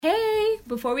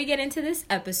Before we get into this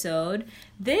episode,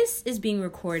 this is being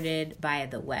recorded via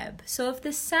the web. So if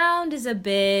the sound is a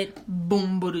bit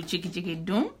boom boom chicky chicky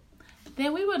doom,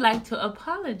 then we would like to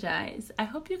apologize. I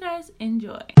hope you guys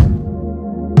enjoy.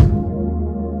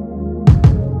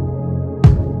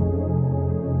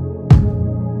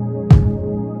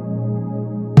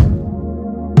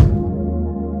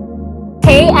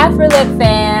 Hey Afrolit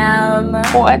fam!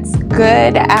 What's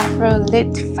good,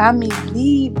 Afrolit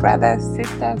family, brothers,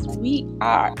 sisters? We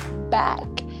are back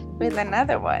with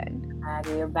another one.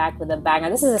 We are back with a banger.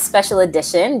 This is a special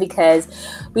edition because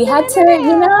we had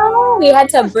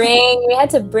to,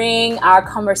 bring our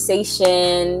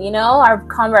conversation,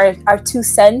 our 2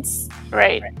 cents,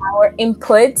 right? Our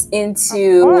input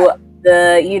into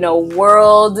the,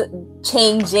 world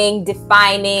changing,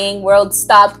 defining, world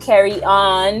stop, carry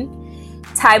on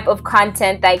type of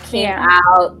content that came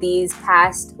out these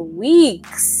past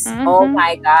weeks. Mm-hmm. Oh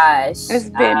my gosh. It's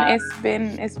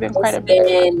been quite a bit of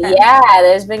content.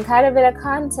 There's been quite a bit of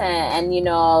content. And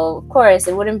of course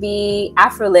it wouldn't be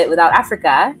Afrolit without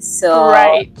Africa. So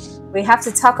we have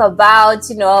to talk about,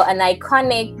 an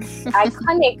iconic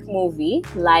movie,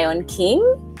 Lion King,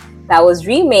 that was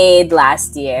remade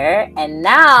last year. And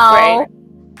now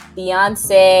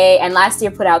Beyonce, and last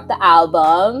year put out the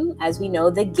album, as we know,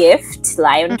 The Gift,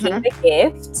 Lion King, The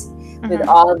Gift, with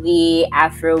all the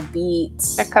Afrobeat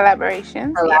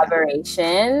collaborations.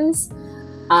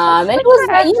 And it was,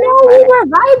 we were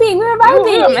vibing.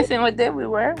 We were messing with it. We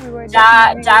were. Jare,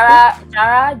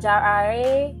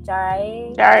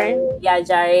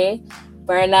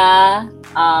 Burna.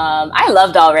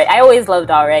 I always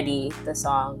loved Already, the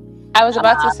song. I was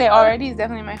about to say Already is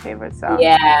definitely my favorite song.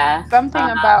 Yeah. Something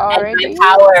about Already.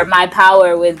 My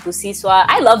Power with Busiswa.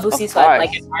 I love Busiswa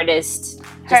like an artist.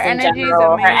 Her energy is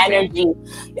amazing. Her energy.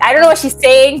 I don't know what she's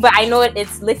saying, but I know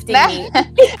it's lifting me.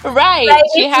 Right. Like,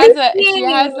 she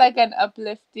has like an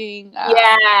uplifting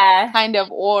kind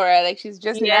of aura. Like she's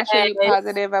just naturally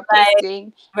positive,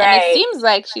 uplifting. And it seems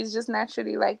like she's just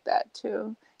naturally like that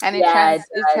too. And it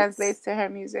translates to her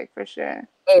music for sure.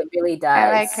 It really does.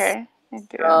 I like her.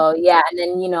 Oh yeah, and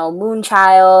then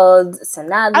Moonchild,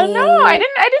 Sonali. Oh no, I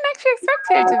didn't actually expect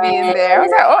her to be in there. I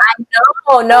was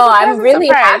like, I'm really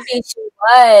happy she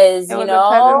was. It was a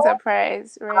pleasant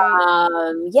surprise,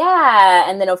 right?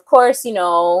 And then of course,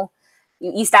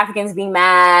 East Africans being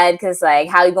mad because like,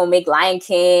 how you gonna make Lion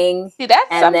King? See, that's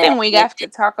something we have to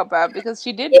talk about because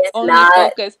she did only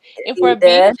focus. If we're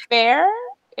being fair,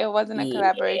 it wasn't a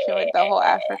collaboration with the whole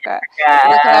Africa. It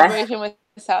was a collaboration with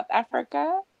South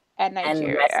Africa and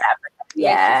Nigeria. West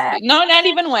Africa. No, not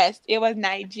even West. It was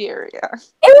Nigeria. There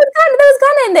was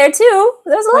Ghana in there too.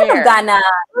 There was a lot of Ghana.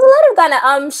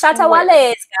 Shatta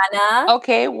Wale is Ghana.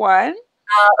 Okay, one.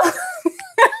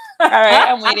 All right,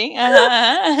 I'm waiting.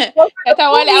 Shatta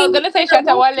Wale. I was gonna say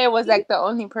Shatta Wale was like the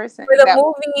only person for the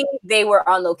movie. They were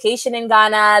on location in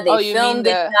Ghana. They filmed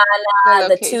in Ghana.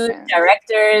 The 2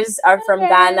 directors are from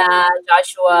Ghana,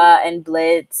 Joshua and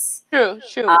Blitz. True.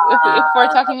 If we're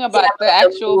talking about the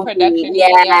actual production,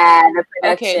 the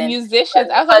production. Okay, musicians.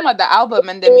 I was talking about the album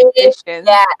and the musicians.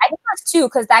 Yeah, I think that's 2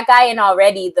 because that guy in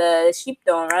Already, the Sheep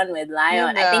Don't Run with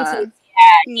Lion. I think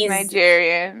he's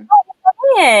Nigerian.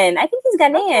 I think he's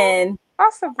Ghanaian.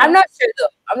 Possible. I'm not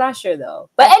sure though.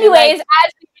 But anyways,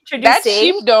 as we introducing, that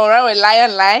Sheep Don't Run with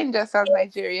Lion just sounds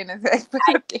Nigerian. I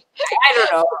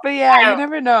don't know. But you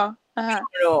never know. I don't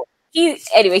know. He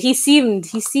seemed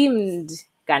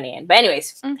Ghanaian. But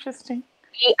anyways, interesting.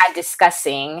 We are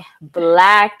discussing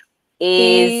Black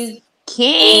is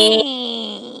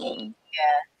King.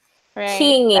 Yeah. Right.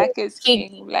 King. Black is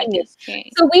King.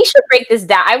 So we should break this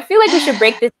down. I feel like we should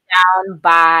break this down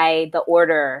by the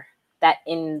order that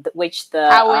in which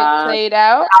how it played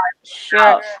out.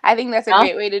 Sure. I think that's a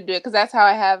great way to do it because that's how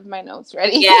I have my notes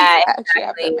ready. Yeah,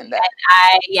 exactly. And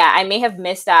I may have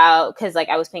missed out because like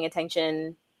I was paying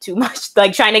attention too much,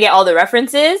 like trying to get all the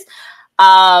references.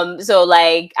 So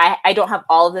like I don't have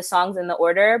all of the songs in the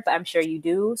order, but I'm sure you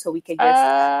do. So we could just.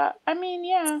 I mean,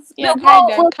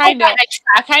 kind of.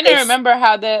 I kind of remember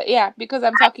how because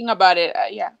I'm talking about it.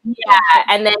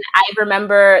 And then I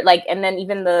remember and then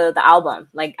even the album.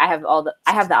 Like I have the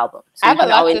album. So I have a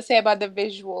lot to say about the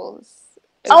visuals.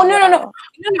 No.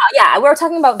 Yeah, we're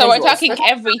talking about. So we're talking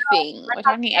everything. We're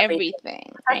talking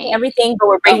everything. Everything, but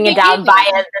we're breaking it down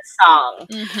via the song.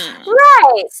 Mm-hmm.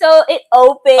 Right. So it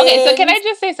opens. Okay. So can I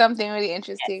just say something really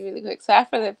interesting, really quick? So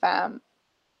after the fam,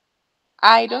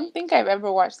 I don't think I've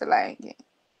ever watched The Lion King.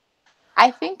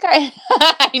 I think I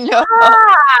know.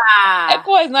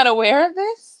 Echo is not aware of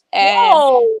this. And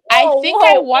I think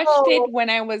I watched it when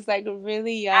I was like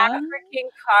really young. African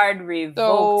card revoked.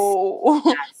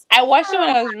 So I watched it when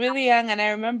I was really young, and I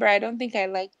remember I don't think I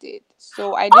liked it.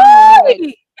 So I didn't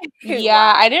really like.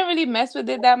 Yeah, I didn't really mess with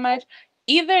it that much.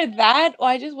 Either that, or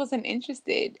I just wasn't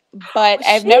interested. But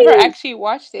I've never actually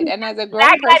watched it. And as a grown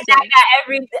person,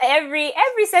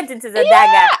 every sentence is a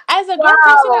dagger. As a grown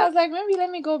person, I was like, maybe let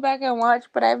me go back and watch.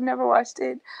 But I've never watched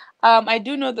it. I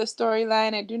do know the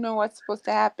storyline. I do know what's supposed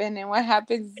to happen and what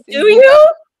happens. Do you?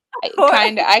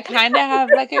 I kind of have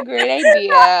like a great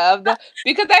idea of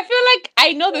because I feel like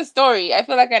I know the story. I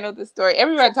feel like I know the story.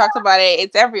 Everyone talks about it.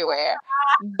 It's everywhere.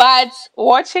 But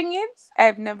watching it,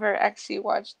 I've never actually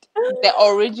watched the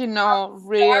original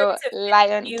real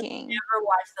Lion King. Never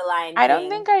watched the Lion King. I don't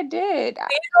think I did.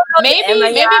 Maybe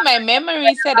my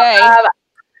memory said I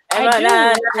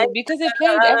do because it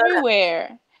played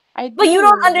everywhere. But you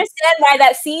don't understand why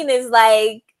that scene is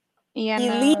like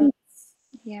elite.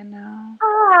 Yeah, no.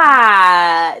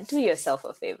 Do yourself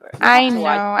a favor. I know.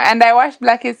 And I watched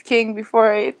Black is King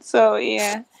before it, so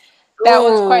yeah. That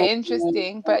was quite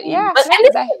interesting. But yeah. But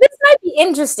this might be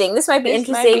interesting. This might be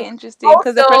interesting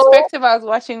because the perspective I was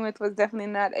watching with was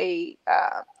definitely not a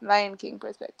Lion King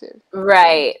perspective.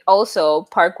 Right. Also,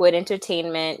 Parkwood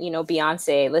Entertainment,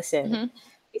 Beyonce, listen,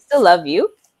 we still love you.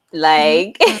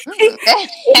 Like,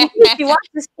 if you want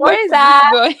to support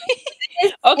that,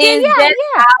 okay,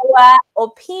 our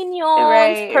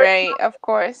opinions, right, of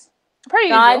course,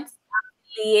 not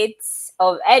affiliates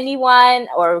of anyone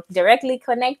or directly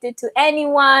connected to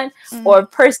anyone or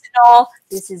personal.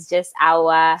 This is just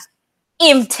our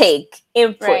input.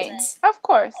 Right. Of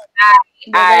course,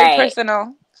 very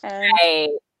personal,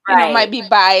 and might be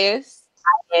biased.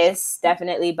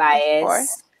 Definitely biased. Of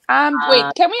course. Wait,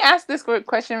 can we ask this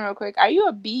question real quick? Are you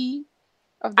a bee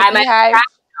of the Beehive?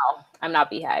 No, I'm not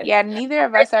Beehive. Yeah, neither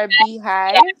of us are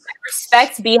Beehive. I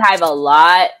respect Beehive a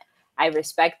lot. I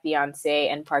respect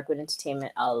Beyonce and Parkwood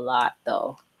Entertainment a lot,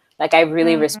 though. Like, I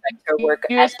really respect her work.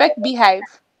 You respect Beehive?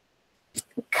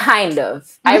 Kind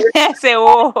of. I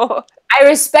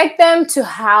respect them to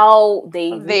how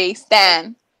they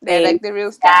stand. They're like the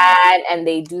real stand, and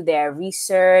they do their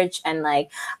research. And like,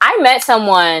 I met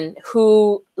someone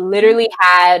who literally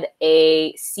had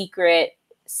a secret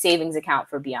savings account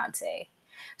for Beyonce.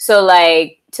 So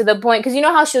like, to the point, because you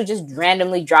know how she'll just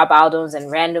randomly drop albums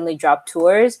and randomly drop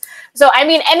tours. So I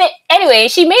mean, anyway,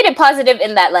 she made it positive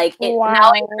in that like it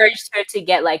now encouraged her to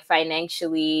get like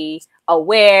financially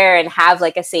aware and have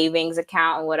like a savings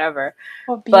account and whatever.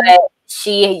 But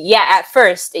she, at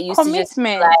first it used to just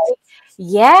be like,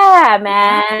 yeah,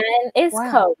 man, it's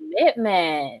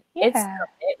commitment. Yeah. It's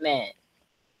commitment.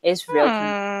 It's real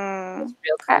commitment. It's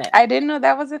real commitment. I didn't know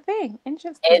that was a thing.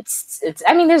 Interesting. It's.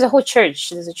 I mean, there's a whole church.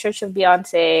 There's a church of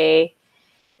Beyonce.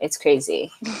 It's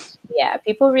crazy. Yeah,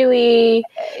 people really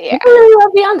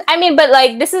love Beyonce. I mean, but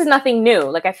like, this is nothing new.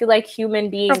 Like, I feel like human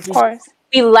beings, of course,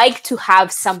 we like to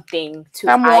have something to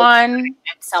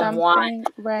someone.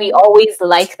 Right. We always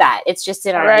like that. It's just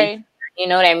in our nature. You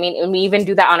know what I mean? And we even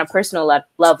do that on a personal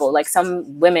level. Like,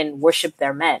 some women worship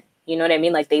their men. You know what I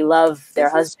mean? Like, they love their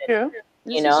husband. True.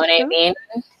 You know what I mean?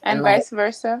 And vice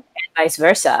versa.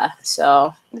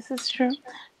 So this is true.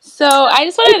 So I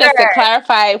just wanted us to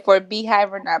clarify for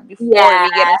Beehive or not before we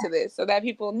get into this, so that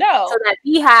people know. So that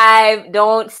Beehive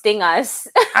don't sting us.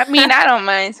 I mean, I don't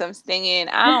mind some stinging.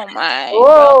 I don't mind.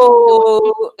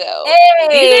 Oh,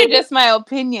 these are just my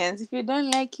opinions. If you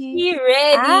don't like it, be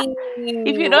ready.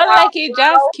 If you don't like it,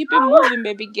 just keep it moving,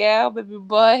 baby girl, baby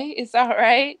boy. It's all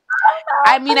right.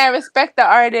 I mean, I respect the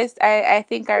artist. I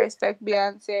think I respect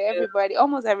Beyonce.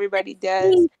 Almost everybody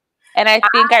does. And I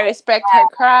think I respect her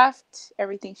craft,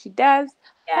 everything she does.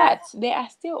 Yeah. But there are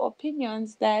still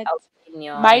opinions that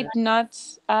might not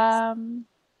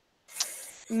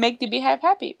make the Beehive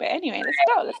happy. But anyway,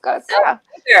 let's go.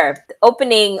 Bigger.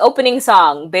 Opening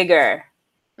song, Bigger.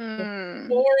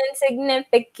 Feel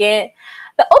insignificant.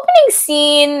 The opening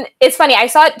scene, it's funny.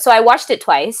 I watched it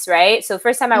twice, right? So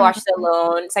first time I watched it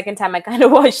alone. Second time I kind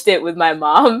of watched it with my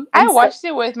mom. I watched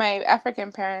it with my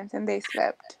African parents and they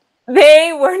slept.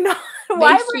 They were not.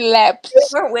 They slept. They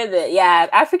weren't with it. Yeah,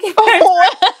 African parents.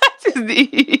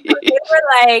 They were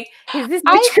like, "Is this?"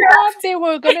 I thought they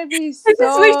were gonna be so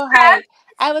hyped.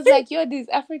 I was like, "Yo, there's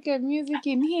African music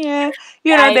in here.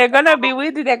 You know, they're gonna be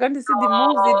with it. They're going to see the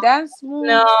moves, the dance moves."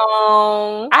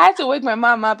 No, I had to wake my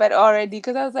mom up already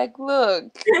because I was like,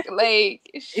 "Look, like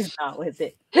she's not with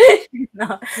it."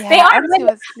 No, yeah, they are.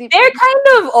 They're kind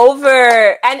of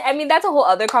over, and I mean that's a whole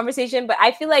other conversation. But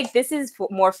I feel like this is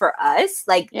more for us.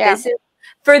 Like this is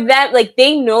for them, like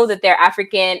they know that they're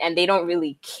African and they don't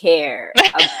really care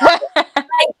about it.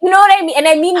 Like, you know what I mean? And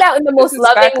I mean that in the most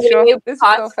loving way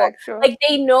possible. Like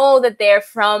they know that they're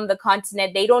from the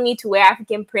continent. They don't need to wear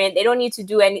African print. They don't need to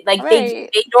do any like they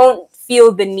don't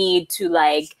feel the need to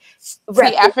like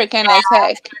be African as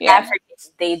heck. Yeah. African.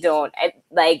 They don't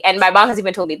like, and my mom has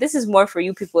even told me this is more for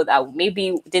you people that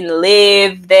maybe didn't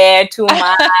live there too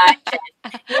much.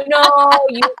 And, you know,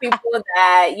 you people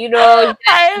that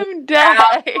I'm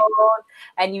dying,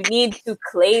 and you need to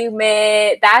claim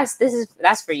it.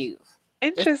 That's for you.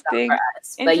 Interesting.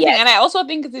 But yes. And I also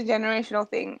think it's a generational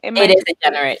thing. It is a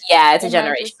generation. Yeah, it's a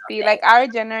generational thing. Like our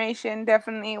generation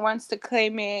definitely wants to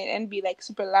claim it and be like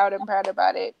super loud and proud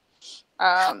about it.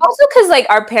 Also because like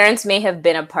our parents may have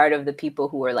been a part of the people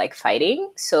who were like fighting,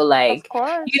 so like you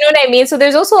know what I mean, so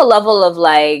there's also a level of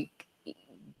like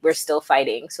we're still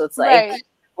fighting, so it's like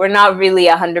we're not really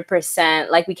 100%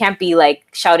 like we can't be like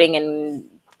shouting and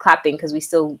clapping because we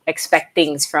still expect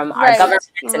things from our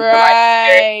governments and from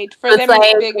our for them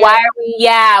like why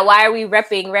are we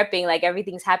repping like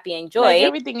everything's happy and joy, like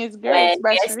everything is great,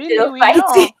 but really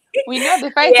we know the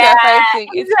fights are fighting.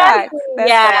 It's facts.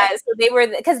 So they were,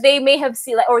 because they may have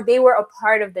seen like, or they were a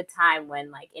part of the time when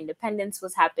like independence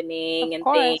was happening and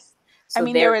things. So I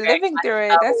mean, they were living through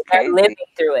it. That's crazy. Living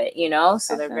through it, you know.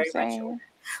 So they're very much.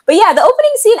 But yeah, the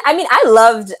opening scene, I mean,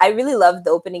 I really loved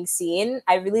the opening scene.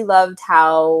 I really loved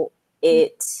how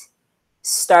it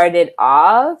started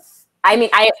off. I mean,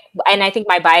 I think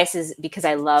my bias is because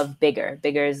I love Bigger.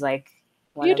 Bigger is like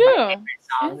one of my favorite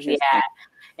songs. Yeah.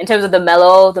 In terms of the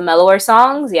mellower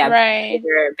songs,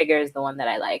 Bigger is the one that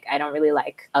I like. I don't really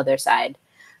like Other Side.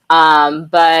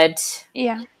 But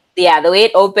the way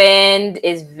it opened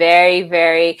is very,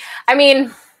 very, I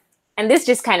mean, and this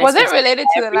just kind of was it related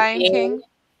to The Lion King?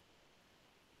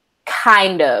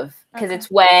 Kind of, because it's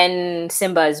when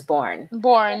Simba is born, the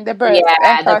birth.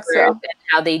 Yeah, the birth and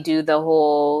how they do the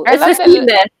whole. Can I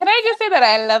just say that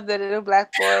I love the little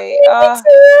black boy?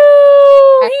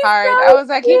 I was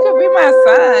like, he could be my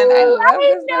son. I love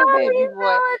this little baby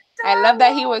boy. I love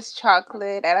that he was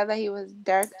chocolate. I love that he was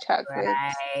dark chocolate,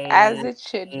 as it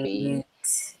should be.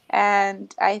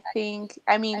 And I think,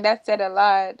 I mean, that said a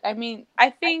lot. I mean,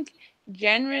 I think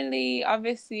generally,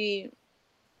 obviously,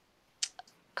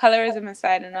 colorism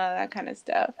aside and all that kind of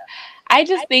stuff, I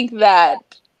just think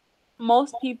that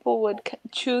most people would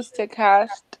choose to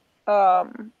cast,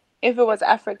 if it was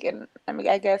African, I mean,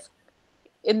 I guess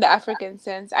in the African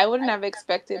sense, I wouldn't have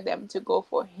expected them to go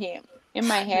for him. In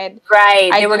my head,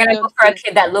 they were gonna go for a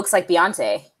kid that looks like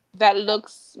Beyonce, that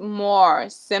looks more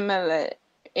similar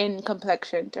in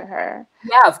complexion to her.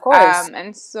 Yeah, of course.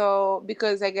 And so,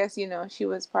 because I guess, you know, she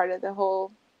was part of the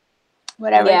whole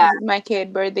whatever, this is my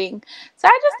kid birthing. So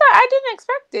I just thought, I didn't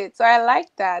expect it. So I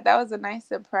liked that. That was a nice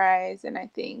surprise. And I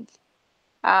think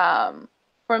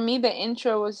for me, the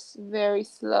intro was very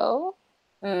slow.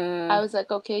 I was like,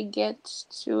 okay, get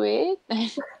to it. They're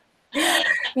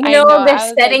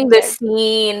setting the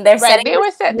scene. They were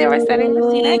setting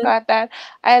the scene. I got that.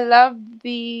 I loved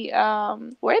the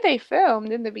where they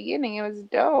filmed in the beginning. It was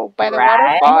dope, by the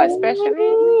waterfall,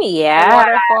 especially. Yeah, the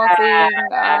waterfall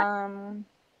thing.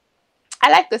 I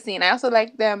like the scene. I also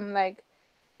like them, like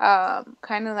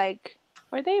kind of like,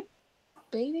 were they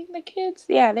bathing the kids?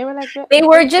 Yeah, they were like, they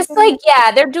were just like,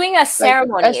 they're doing a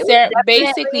ceremony.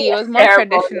 Basically, it was more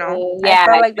traditional. I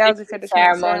felt like that was a traditional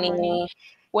ceremony.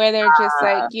 Where they're just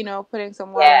like, you know, putting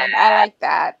some water in. I like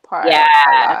that part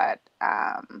a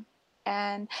lot.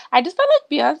 And I just felt like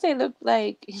Beyonce looked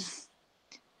like,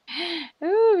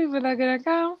 ooh, people are gonna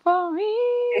come for me.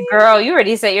 Girl, you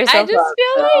already set yourself up. I just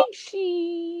feel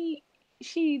like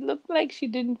she looked like she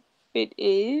didn't fit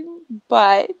in,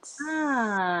 but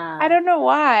I don't know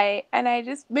why. And I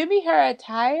just, maybe her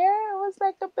attire was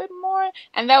like a bit more,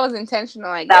 and that was intentional,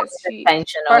 I guess.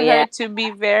 For her to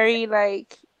be very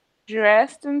like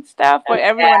dressed and stuff, where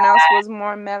everyone else was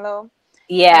more mellow.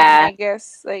 I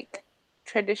guess like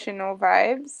traditional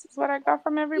vibes is what I got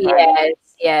from everybody.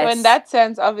 Yes. So in that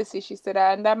sense, obviously she stood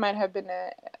out, and that might have been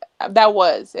that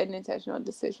was an intentional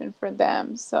decision for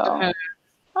them. So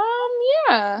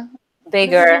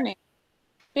Bigger.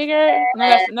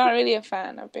 Not really a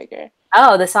fan of Bigger.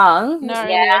 Oh, the song? Not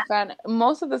really a fan.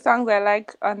 Most of the songs I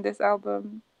like on this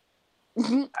album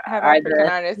have African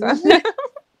artists on them.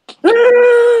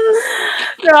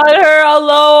 Not her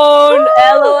alone.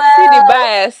 LOL.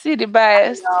 See the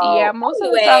bias. Yeah, most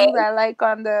of the songs I like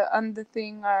on the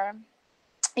thing are,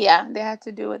 they had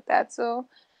to do with that. So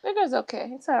Bigger's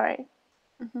okay. It's all right.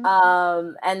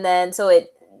 And then so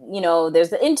it, you know, there's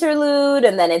the interlude,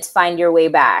 and then it's Find Your Way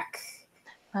Back.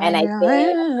 And I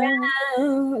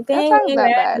think that song's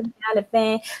not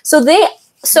bad.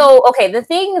 So okay, the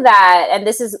thing that, and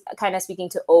this is kind of speaking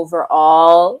to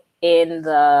overall in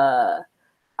the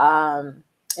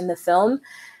film,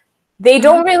 they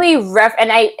don't really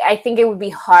and I think it would be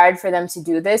hard for them to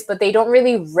do this, but they don't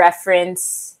really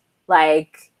reference,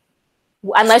 like,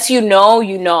 unless you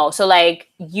know. So like,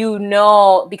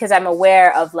 because I'm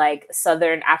aware of like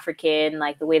Southern African,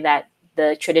 like the way that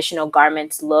the traditional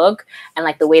garments look and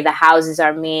like the way the houses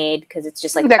are made, because it's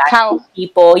just like the cow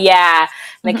people, the cow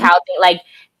thing. Like,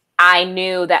 I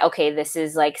knew that, okay, this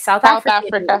is like South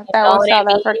Africa. That was South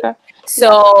Africa.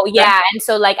 So yeah, and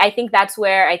so like I think that's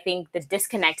where I think the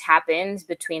disconnect happens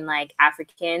between like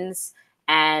Africans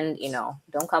and,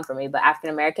 don't come for me, but African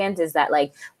Americans, is that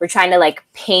like we're trying to like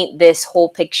paint this whole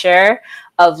picture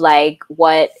of like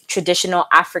what traditional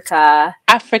Africa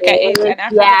is, and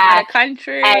Africa's not a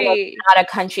country, and it's not a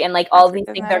country, and like all these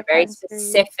things are very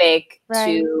specific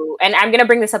to, and I'm gonna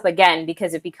bring this up again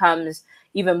because it becomes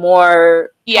even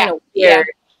more kind of weird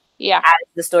as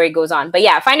the story goes on. But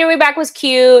yeah, Find Your Way Back was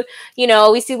cute.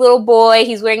 We see little boy,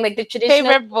 he's wearing like the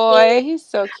traditional favorite boy. He's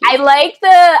so cute. I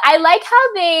like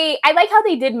how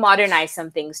they did modernize some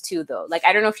things too, though. Like,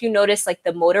 I don't know if you noticed, like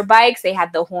the motorbikes, they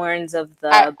had the horns of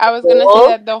the I was gonna say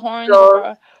that the horns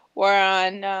were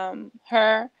on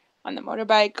her on the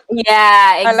motorbike.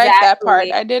 Yeah, exactly. I like that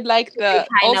part. I did like the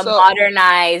kind of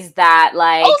modernize that,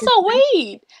 like. Also,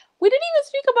 wait, we didn't even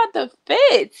speak about the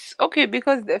fits. Okay,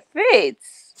 because the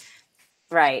fits.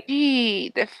 Right.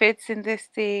 Gee, the fits in this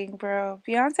thing, bro.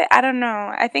 Beyonce, I don't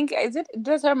know. I think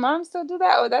does her mom still do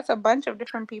that? Or that's a bunch of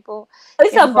different people.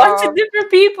 It's involved. A bunch of different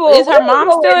people. Is her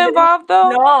mom still involved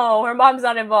though? No, her mom's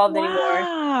not involved anymore.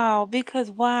 Wow,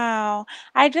 because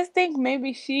I just think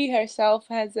maybe she herself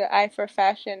has an eye for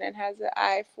fashion and has an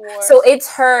eye for. So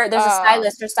it's her. There's a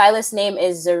stylist. Her stylist name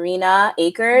is Zarina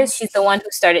Akers. She's the one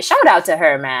who started. Shout out to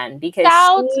her, man, because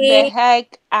shout the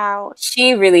heck out.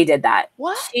 She really did that.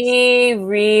 What? She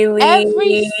really.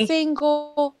 Every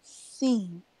single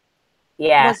scene.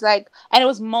 Yeah. Was like, and it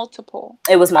was multiple.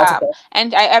 It was multiple.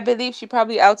 And I believe she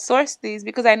probably outsourced these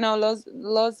because I know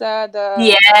Loza the.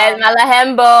 Yes,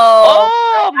 Malahembo.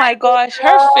 Oh my gosh,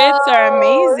 her fits are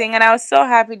amazing, and I was so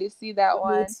happy to see that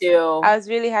one. Me too. I was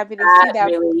really happy to see that.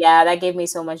 Really, yeah, that gave me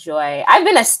so much joy. I've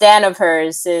been a stan of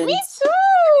hers since. Me too.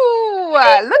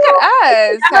 Look at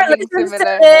us having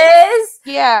similar.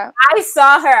 Yeah, I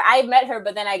saw her. I met her,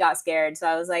 but then I got scared, so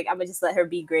I was like, I'm gonna just let her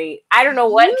be great. I don't know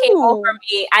what came over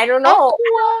me. I don't know.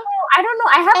 I don't know.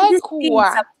 I have this thing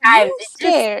sometimes. It's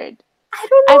scared. I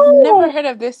don't know. I've never heard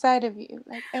of this side of you.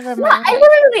 Like ever. No, I wasn't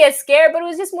really as scared, but it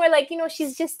was just more like,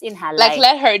 she's just in her life. Like,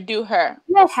 let her do her.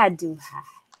 Let her do her.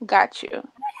 Got you.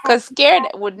 Because scared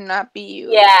would not be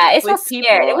you. Yeah, it's not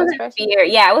scared. It wasn't fear.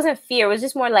 Yeah, it wasn't fear. It was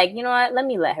just more like, you know what? Let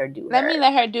me let her do her. Let me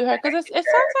let her do her. Because it's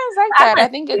sometimes like that. I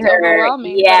think it's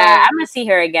overwhelming. Yeah, I'm going to see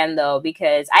her again, though,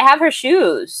 because I have her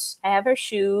shoes. I have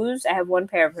one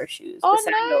pair of her shoes. Oh,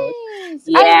 nice.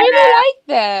 Yeah. I really like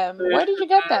them. Where did you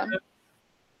get them?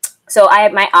 So I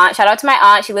have my aunt. Shout out to my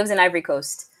aunt. She lives in Ivory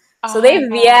Coast. So they've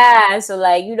so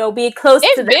like, be close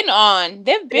to them.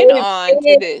 They've been on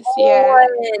to this. Yeah.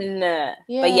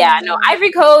 But yeah, no,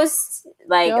 Ivory Coast,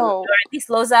 like, or at least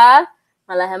Loza,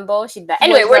 Malahembo, she died.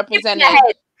 Anyway, we're skipping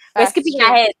ahead. We're skipping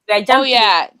ahead. Oh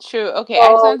yeah, true. Okay, I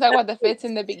just want to talk about the fits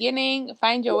in the beginning.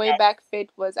 Find Your Way Back fit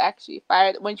was actually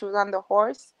fired when she was on the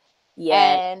horse.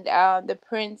 Yeah. And the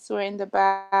prints were in the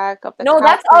back of the No,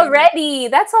 that's already.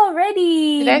 Did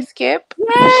I skip?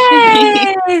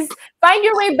 Yes. Find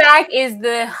Your Way Back is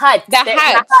the hut. The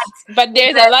hut. But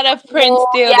there's a lot of prints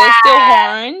still. Yeah. There's still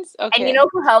horns. Okay. And you know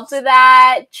who helps with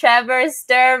that? Trevor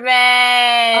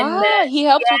Sturman. Oh, he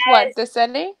helps with what? The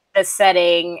setting? The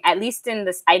setting. At least in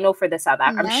this, I know for the South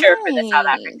African. I'm sure for the South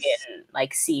African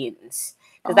like scenes.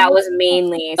 Because that was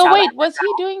mainly. So wait, was he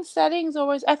doing settings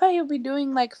or I thought he would be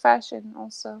doing like fashion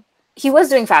also? He was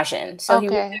doing fashion, so he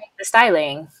was doing the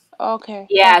styling. Okay.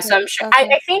 Yeah, so I'm sure.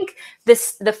 Okay. I think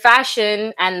the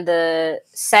fashion and the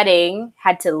setting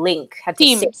had to link,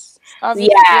 teams.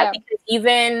 Yeah, because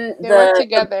even they work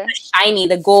together. The shiny,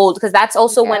 the gold, because that's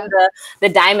also when the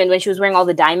diamond, when she was wearing all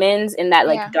the diamonds in that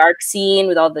like dark scene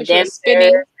with all the dancers.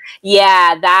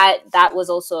 Yeah, that was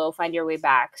also Find Your Way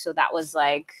Back. So that was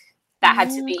like. That had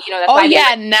to be,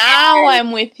 that's now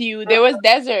I'm with you. There was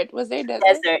desert. Was there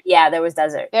desert? Yeah, there was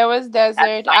desert. There was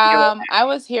desert. I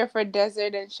was here for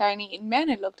desert and shiny. Man,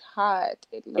 it looked hot.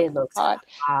 It looked hot.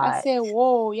 I said,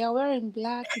 whoa, you're wearing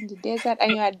black in the desert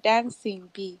and you are dancing,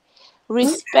 B.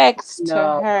 Respect to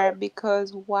her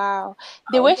because, wow.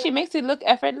 The way she makes it look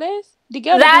effortless, The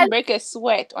girl doesn't break a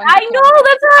sweat on the camera. know,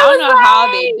 that's what I don't know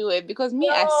how they do it, because me,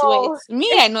 I sweat.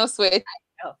 I know sweat.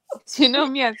 You know,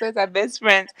 me and sweat are best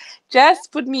friends.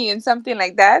 Just put me in something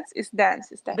like that. It's dance.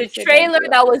 The trailer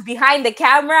that was behind the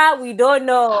camera, we don't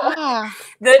know.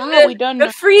 We don't know.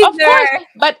 The freezer. Of course,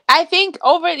 but I think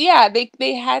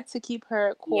they had to keep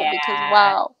her cool because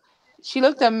wow, she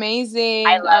looked amazing.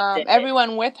 I loved it.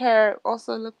 Everyone with her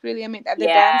also looked really amazing. The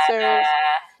dancers,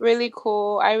 really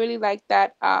cool. I really liked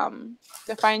that.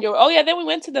 To find your. Oh yeah, then we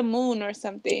went to the moon or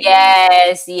something.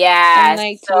 Yes, and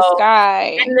like to the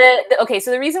sky. And so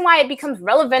the reason why it becomes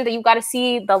relevant that you got to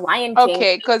see the Lion King.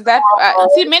 Okay, because that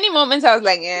see many moments I was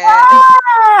like,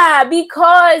 yeah,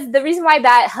 because the reason why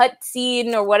that hut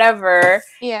scene or whatever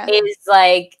is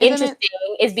like interesting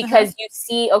is because you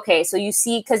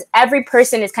see, because every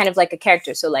person is kind of like a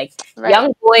character. So like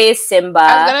young boy is Simba.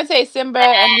 I was gonna say Simba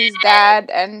and his dad,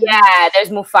 and there's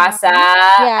Mufasa.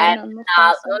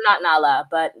 Not Nala,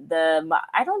 but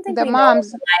I don't think the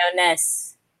moms, the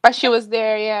lioness. But she was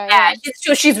there,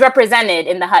 she's represented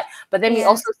in the hut. But then we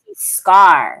also see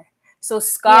Scar. So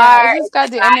Scar is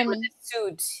the enemy with the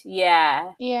suit.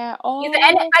 Yeah. Oh,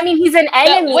 he's an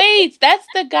enemy. Wait, that's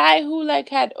the guy who like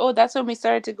had. Oh, that's when we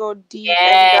started to go deep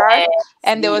and dark,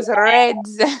 and there was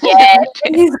reds.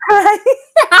 He's crying.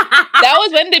 That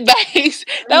was when the bikes.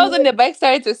 That was when the bike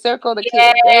started to circle the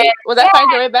kid. Right? Was that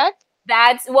Find Your Way Back?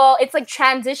 It's like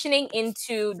transitioning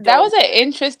into. That was an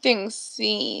interesting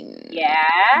scene. Yeah.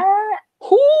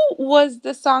 Who was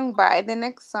the song by? The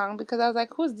next song, because I was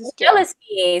like, who's this girl?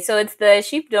 Jealousy. So it's the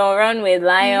Sheep Don't Run with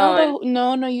Lion.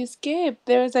 No, you skipped.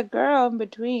 There was a girl in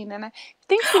between, and I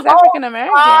think she's African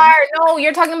American. No,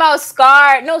 you're talking about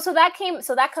Scar. No, so that comes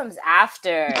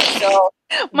after. So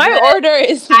my order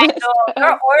is. I know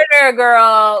your order,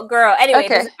 girl. Anyway,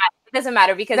 it doesn't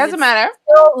matter because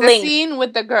the scene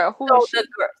with the girl. Who is she? The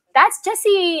girl. That's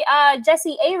Jessie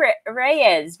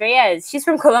Reyes. She's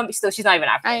from Colombia, so she's not even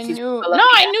African.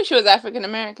 I knew she was African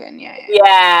American.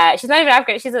 Yeah, she's not even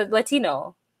African. She's a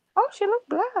Latino. Oh, she looked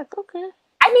black. Okay.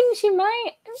 I mean, she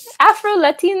might Afro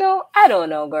Latino. I don't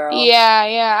know, girl.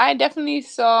 Yeah. I definitely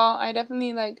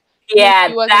like. Yeah,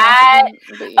 that.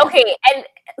 Okay, and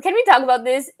can we talk about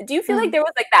this? Do you feel like there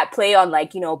was like that play on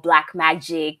like black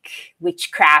magic,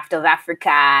 witchcraft of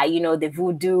Africa? The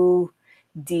voodoo.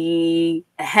 When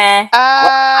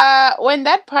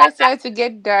that part started to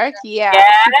get dark,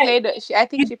 I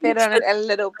think she played on it a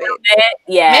little bit.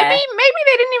 Yeah. Maybe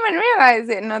they didn't even realize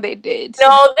it. No, they did.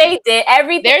 No, they did.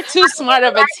 Everything. They're too smart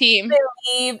of a team. I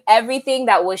believe everything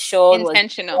that was shown was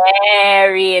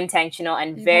very intentional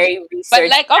and very researched. But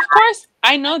like, of course,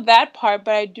 I know that part,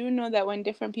 but I do know that when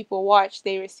different people watch,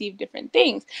 they receive different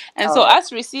things. And so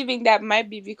us receiving that might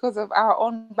be because of our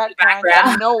own background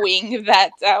and knowing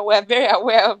that we're very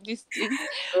aware of these things.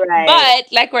 Right.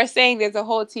 But like we're saying, there's a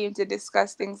whole team to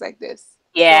discuss things like this.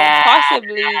 Yeah. So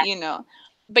possibly,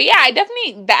 But yeah, I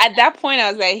definitely, at that point,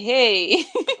 I was like, hey,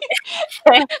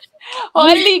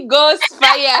 Holy Ghost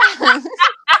fire.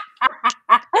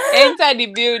 Enter the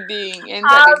building.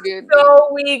 So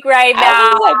weak right now. I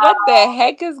was like, what the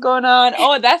heck is going on?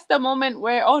 Oh, that's the moment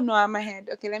where, I'm ahead.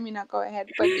 Okay, let me not go ahead.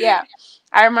 But yeah,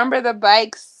 I remember the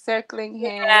bikes circling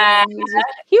him. Yeah.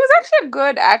 He was actually a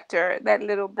good actor, that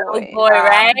little boy.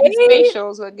 Right? His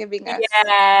facials were giving us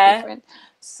different.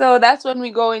 So that's when we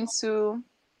go into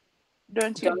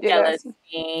Don't Jealous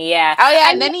Me. Yeah. Oh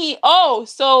yeah, and then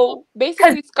so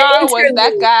basically Scar was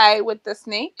that guy with the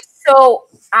snake. So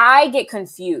I get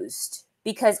confused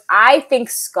because I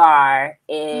think Scar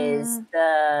is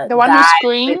the one who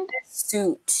screamed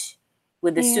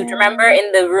with the suit. Remember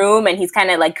in the room, and he's kind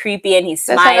of like creepy, and he's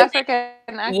smiling. South African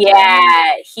actor.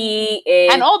 Yeah, he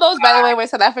is. And all those, by the way, were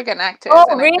South African actors.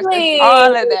 Oh, really?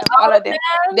 All of them.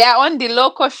 They are on the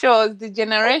local shows, the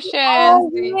Generations.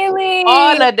 Oh, really?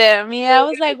 All of them. Yeah, I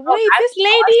was like, wait, this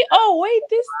lady. Oh, wait,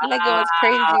 this. Like, it was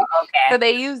crazy. Okay. So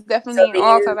they used definitely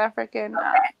all South African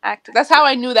actors. That's how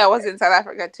I knew that was in South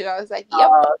Africa too. I was like, yep.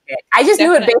 Okay. I just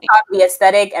knew it based on the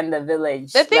aesthetic and the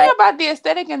village. The thing about the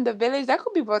aesthetic and the village, that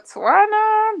could be Botswana.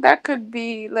 That could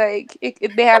be like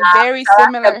they have very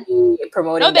similar.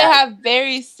 They have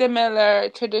very similar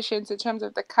traditions in terms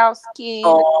of the cow skin.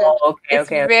 Oh, it's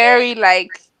very like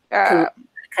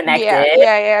connected.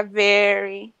 Yeah,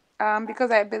 very. Because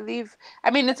I believe,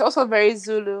 it's also very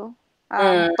Zulu.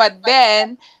 But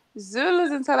then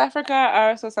Zulus in South Africa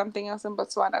are also something else in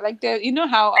Botswana. Like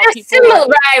how our people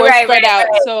were spread out.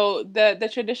 So the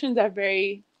traditions are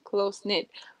very close knit.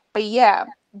 But yeah.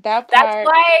 That's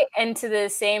why, and to the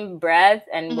same breath,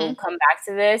 and we'll come back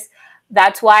to this,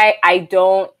 that's why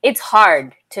it's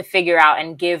hard to figure out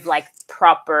and give like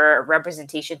proper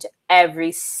representation to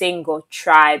every single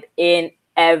tribe in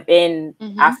Africa.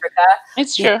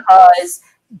 It's true. Because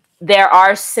there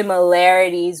are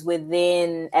similarities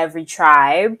within every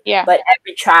tribe, but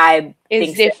every tribe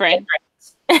is different.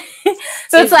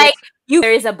 So it's like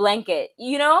there is a blanket,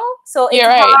 so it's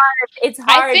hard. It's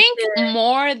hard. I think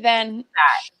more than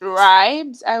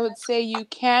tribes, I would say you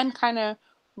can kind of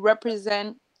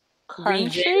represent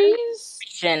countries.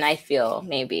 Region, I feel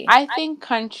maybe. I think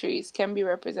countries can be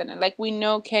represented. Like we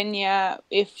know Kenya,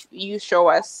 if you show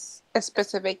us a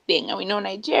specific thing, and we know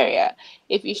Nigeria,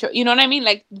 if you show, you know what I mean,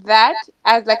 like that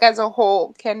as a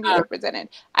whole can be represented.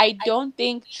 I don't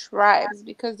think tribes,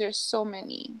 because there's so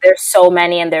many. There's so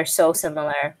many, and they're so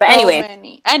similar. But anyway,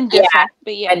 many and different.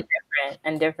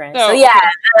 And different. So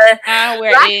now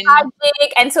we're in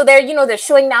Magic, and so they're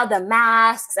showing now the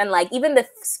masks, and like even the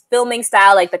filming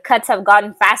style, like the cuts have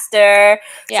gotten faster.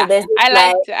 Yeah, so I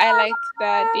liked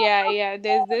that. Yeah.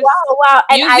 There's this wow.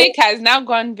 And music has now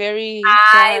gone very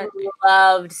dark.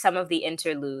 Loved some of the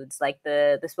interludes, like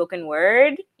the spoken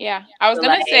word. Yeah, I was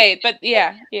gonna say it, but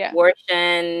yeah.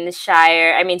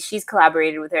 Worcestershire. I mean, she's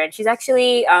collaborated with her, and she's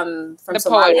actually from the Somalia.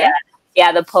 Poet, right?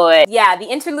 Yeah, the poet. Yeah, the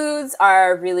interludes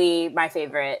are really my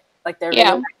favorite. Like they're really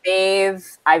my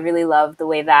fave. I really love the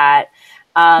way that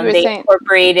they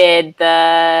incorporated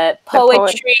the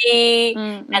poetry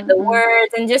and the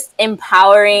words, and just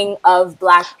empowering of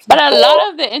Black people. But a lot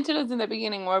of the interludes in the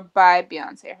beginning were by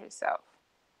Beyonce herself.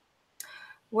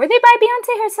 Were they by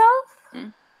Beyonce herself?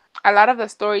 A lot of the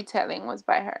storytelling was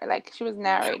by her. Like she was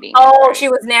narrating. Oh, she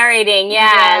was narrating.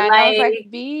 Yeah, and I was like,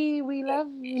 B, we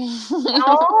love you.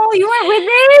 Oh, you were with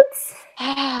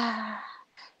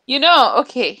it?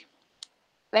 Okay.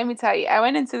 Let me tell you. I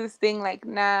went into this thing like,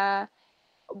 nah,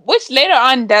 which later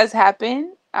on does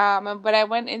happen. But I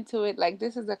went into it like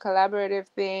this is a collaborative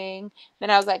thing. Then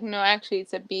I was like, no, actually,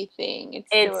 it's a B thing. It's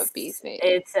still a B thing.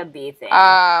 It's a B thing.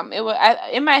 It was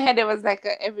in my head. It was like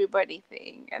a everybody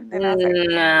thing, and then I was like,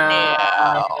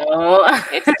 no.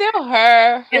 It's still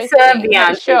her. It's a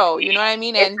Beyonce show. You know what I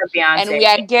mean? And we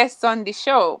had guests on the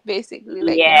show, basically.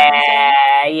 Like, yeah.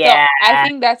 So I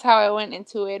think that's how I went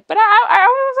into it. But I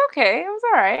was okay. It was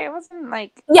all right. It wasn't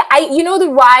like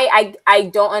why I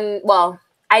don't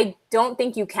I don't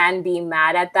think you can be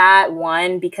mad at that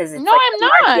one, because it's I'm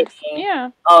not. Yeah.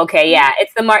 Okay, yeah.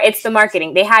 It's the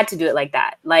marketing. They had to do it like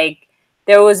that. Like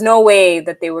there was no way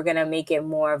that they were gonna make it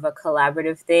more of a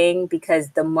collaborative thing, because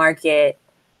the market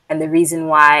and the reason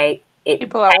why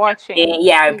people are watching.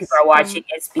 People are watching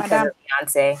is because of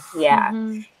Beyonce. Yeah.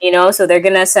 So they're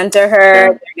gonna center her,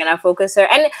 they're gonna focus her.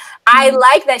 And I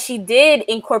like that she did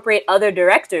incorporate other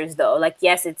directors though. Like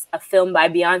yes, it's a film by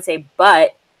Beyonce,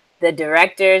 but the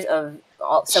directors of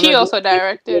she also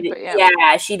directed,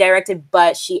 she directed,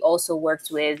 but she also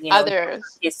worked with others,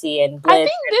 Kissy and Blitz. I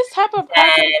think this type of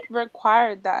project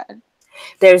required that.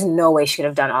 There's no way she could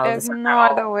have done all of this. There's no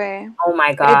other way. Oh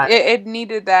my god, it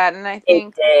needed that, and I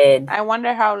think it did. I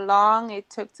wwonder how long it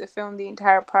took to film the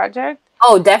entire project.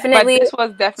 Oh, definitely. But this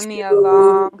was definitely a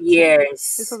long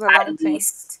years. This was a long thing.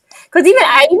 Because even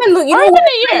look, a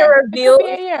year. Reveal, it could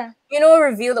be a year. A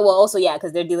reveal that also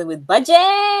because they're dealing with budget.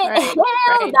 Right.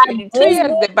 That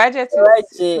the budget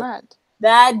is mad.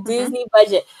 That Disney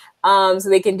budget. So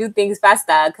they can do things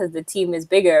faster because the team is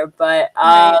bigger. But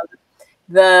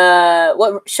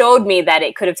what showed me that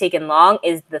it could have taken long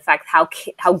is the fact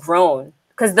how grown.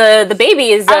 Because the baby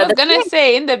is. I was gonna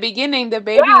say in the beginning, the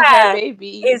baby is her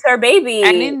baby. Is her baby,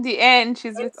 and in the end,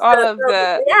 she's with all of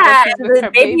the. She's with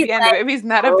her baby, and the baby's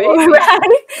not a baby.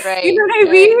 Right. You know what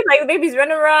I mean? Like the baby's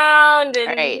running around,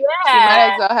 and she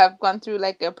might as well have gone through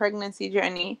like a pregnancy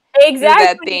journey. Exactly.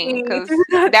 That thing, because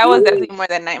that was definitely more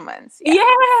than 9 months.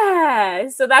 Yeah.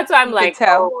 So that's why I'm like,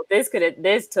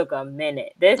 this took a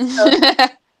minute.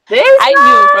 I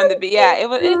knew from the beginning.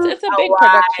 It's a big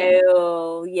production.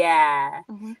 Yeah.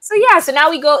 So now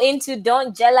we go into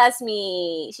Don't Jealous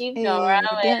Me. I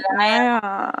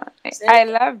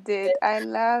loved it. I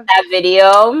loved that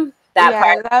video. Part.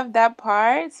 I love that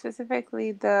part,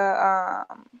 specifically the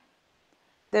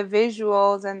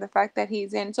visuals and the fact that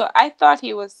he's in. So I thought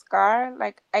he was Scar.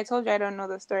 Like I told you, I don't know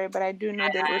the story, but I do know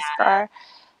there was Scar.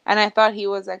 And I thought he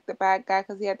was like the bad guy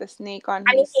because he had the snake on.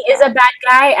 I mean, he is a bad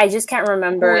guy. I just can't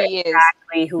remember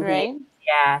exactly who he is.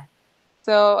 Yeah.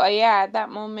 So at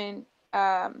that moment,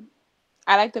 I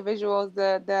like the visuals,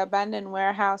 the abandoned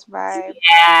warehouse vibe.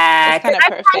 Yeah, it's kind of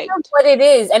perfect. Kind of what it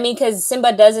is. I mean, because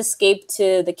Simba does escape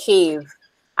to the cave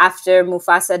after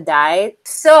Mufasa died.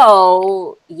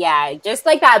 So yeah, just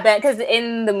like that, because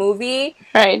in the movie,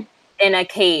 right. in a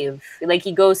cave. Like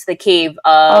he goes to the cave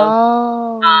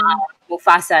of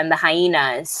Mufasa and the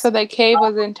hyenas. So the cave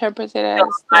was interpreted as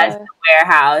the warehouse. The with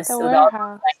warehouse. All those,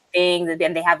 like, things, and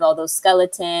then they have all those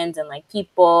skeletons and like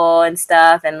people and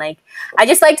stuff. And like, I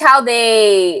just liked how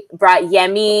they brought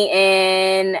Yemi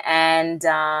in, and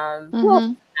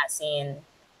that scene.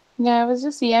 Yeah, it was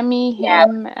just Yemi,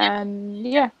 him, and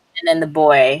then the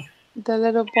boy, the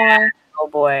little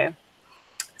boy,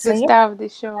 So, the star of the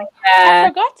show. I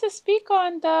forgot to speak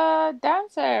on the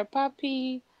dancer,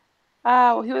 Papi.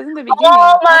 He was in the beginning.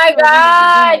 Oh my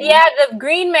God! Yeah, the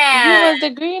green man. He was the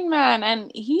green man,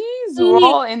 and his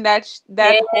role in that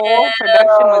whole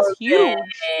production was huge.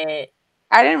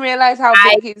 I didn't realize how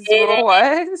big his role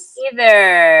was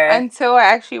either until I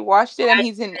actually watched it, and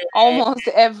he's in almost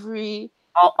every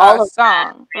all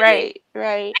song. That, really.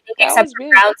 Right. I think except for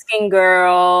Brown Skin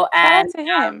Girl and to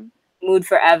him. Mood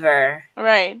Forever.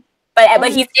 Right.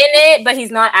 But he's in it, but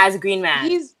he's not as Green Man.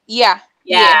 He's Yes.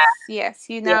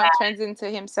 He now turns into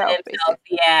himself basically.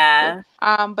 Yeah.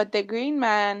 But the Green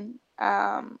Man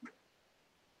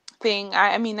thing,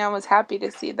 I mean, I was happy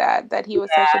to see that he was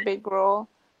such a big role.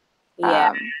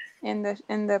 In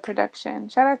the production.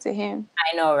 Shout out to him.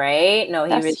 I know, right? No,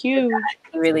 That's huge.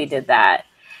 He really did that.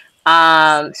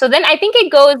 So then I think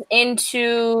it goes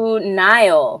into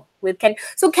Nile with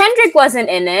So Kendrick wasn't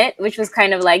in it, which was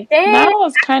kind of like, damn. Nile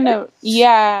was kind of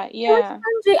yeah.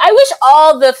 I wish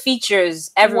all the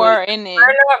features were in it.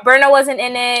 Burna wasn't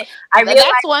in it.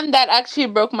 That's one that actually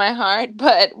broke my heart,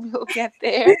 but we'll get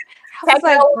there. I was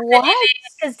like, what?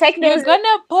 Because Techno, you're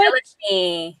gonna put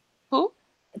me. Who?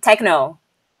 Techno.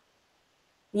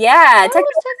 Yeah, Techno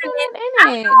wasn't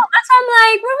in it. That's why I'm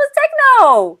like, where was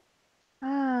Techno?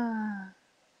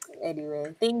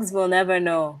 Anyway, things we'll never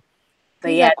know. But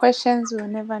These are questions we'll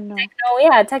never know.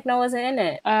 Techno wasn't in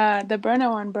it. The Burna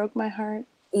one broke my heart.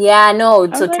 Yeah,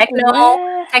 no. So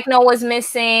Techno was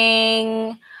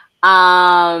missing.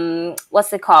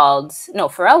 What's it called? No,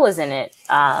 Pharrell was in it.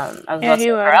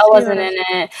 Pharrell wasn't in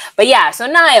it. But yeah, so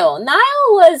Nile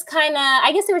was kind of,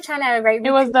 I guess they were trying to write.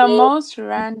 It was the most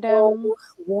random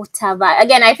water vibe.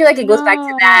 Again, I feel like it goes back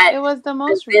to that. It was the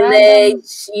most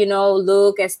village,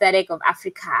 look, aesthetic of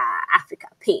Africa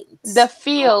paint. The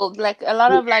field, like a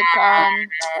lot of like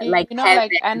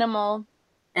animal.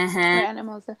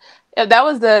 Animals. That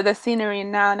was the scenery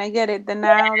now, and I get it. The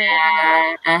Nile,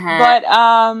 but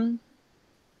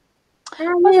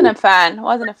wasn't a fan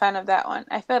of that one.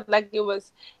 I felt like it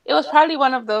was probably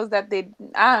one of those that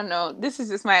I don't know. This is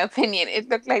just my opinion. It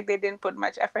looked like they didn't put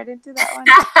much effort into that one.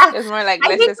 It was more like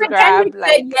let's just grab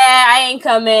I ain't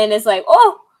coming. It's like,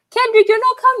 oh, Kendrick, you're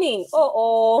not coming.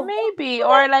 Maybe,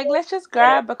 or like let's just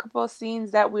grab a couple of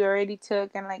scenes that we already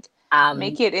took and like.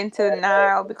 Make it into the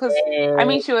Nile, because I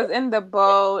mean she was in the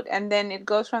boat and then it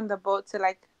goes from the boat to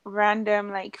like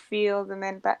random like fields and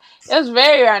then back. It was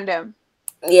very random.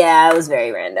 Yeah, it was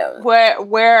very random.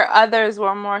 Where others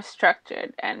were more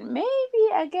structured, and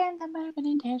maybe again that might have been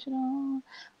intentional,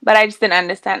 but I just didn't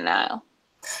understand Nile.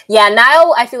 Yeah,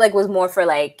 Nile I feel like was more for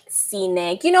like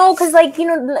scenic, because like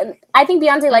I think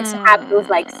Beyonce likes to have those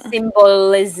like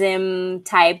symbolism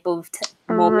type of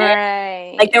moment.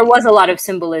 Right. Like there was a lot of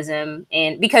symbolism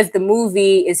because the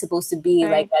movie is supposed to be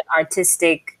like an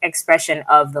artistic expression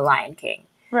of the Lion King.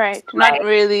 Right. Not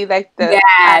really like the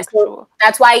actual. So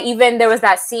that's why even there was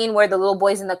that scene where the little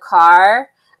boy's in the car.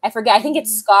 I forget. I think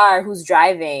it's Scar who's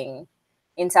driving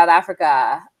in South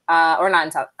Africa. Or not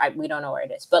in South, we don't know where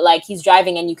it is, but like he's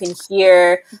driving and you can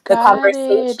hear the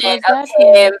conversation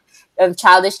of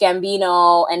Childish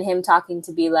Gambino and him talking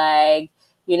to be like,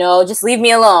 just leave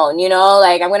me alone,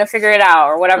 like I'm gonna figure it out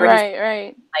or whatever.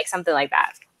 Right. Like something like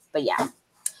that. But yeah.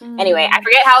 Anyway, I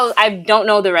forget I don't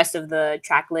know the rest of the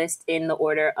track list in the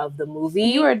order of the movie.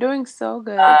 You were doing so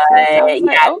good. This is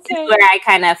where I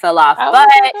kind of fell off.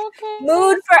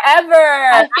 Mood Forever.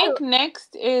 I think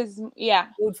next is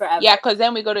Mood Forever. Yeah, because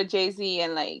then we go to Jay-Z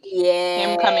and like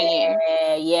him coming in.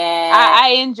 Yeah.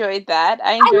 I enjoyed that.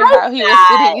 I enjoyed how he was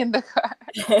sitting in the car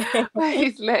with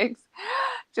his legs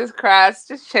just crossed,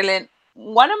 just chilling.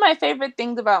 One of my favorite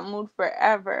things about Mood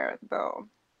Forever though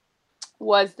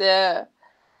was the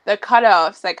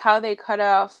cutoffs, like how they cut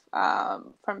off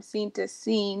from scene to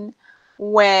scene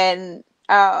when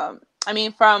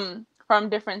from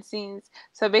different scenes.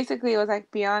 So basically it was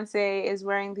like Beyonce is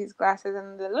wearing these glasses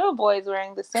and the little boy is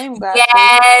wearing the same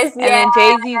glasses. And then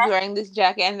Jay-Z is wearing this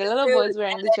jacket and the little boy is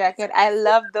wearing the jacket. I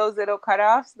love those little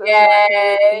cutoffs.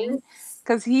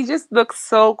 Because he just looks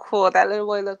so cool. That little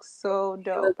boy looks so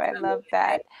dope. I love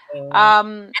that. I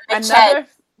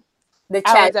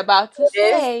was about to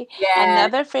say,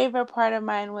 another favorite part of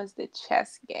mine was the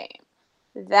chess game.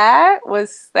 That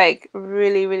was like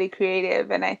really, really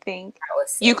creative, and I think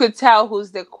you could tell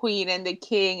who's the queen and the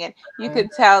king, and you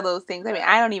could tell those things. I mean,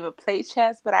 I don't even play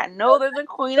chess, but I know there's a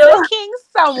queen and a king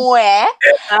somewhere.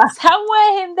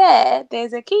 Somewhere in there,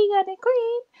 there's a king and a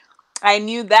queen. I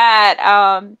knew that.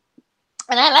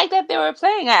 And I like that they were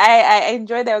playing. I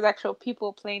enjoyed there was actual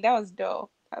people playing. That was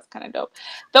dope. That was kind of dope.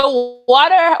 The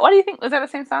water. What do you think? Was that the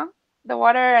same song? The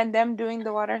water and them doing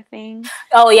the water thing.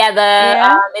 Oh yeah,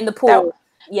 in the pool.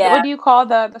 What do you call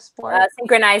the sport?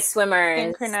 Synchronized swimmers.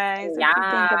 Synchronized. What you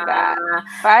think of that?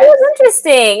 It was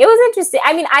interesting. It was interesting.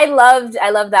 I mean, I loved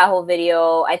that whole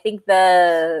video. I think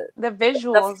the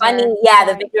visuals,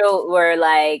 the visuals were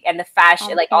like, and the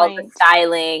fashion, like all the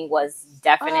styling was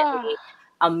definitely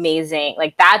amazing.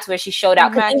 Like that's where she showed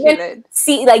out.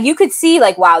 You could see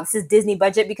like, wow, this is Disney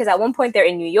budget, because at one point they're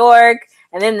in New York.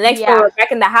 And then the next one, we're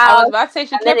back in the house. I was about to say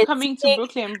she kept coming to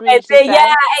Brooklyn Bridge.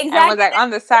 Exactly. And was like on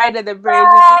the side of the bridge,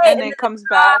 and then comes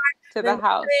back to the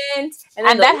house. And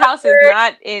that house is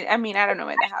not in. I mean, I don't know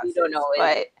where the house is. Don't know,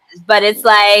 but it's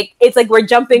like we're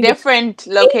jumping different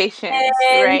locations,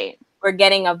 right? We're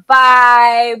getting a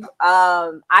vibe.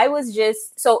 I was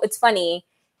just so it's funny.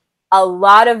 A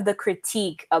lot of the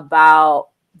critique about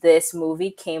this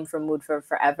movie came from Mood for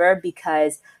Forever,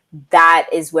 because that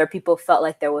is where people felt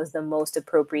like there was the most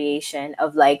appropriation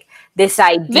of like this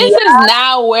idea. This is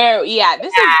now where,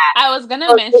 I was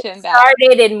gonna mention that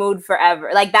started in Mood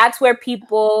Forever. Like that's where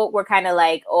people were kind of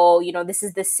like, oh, this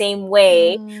is the same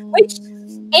way. Which,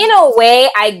 in a way,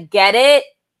 I get it.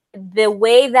 The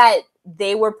way that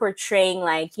they were portraying,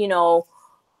 like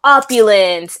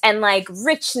opulence and like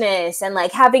richness and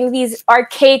like having these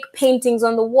archaic paintings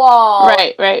on the wall,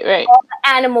 right, all the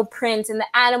animal prints and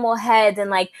the animal heads,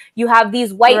 and like you have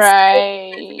these white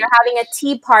and you're having a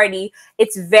tea party.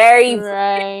 It's very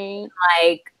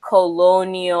like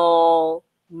colonial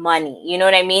money, you know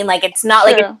what I mean? Like it's not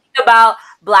like it's about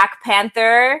Black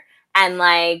Panther and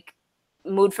like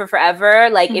Mood for Forever,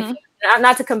 like if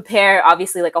not to compare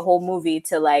obviously like a whole movie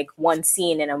to like one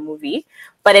scene in a movie,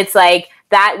 but it's like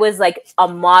that was like a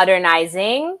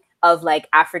modernizing of like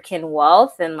African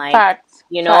wealth and like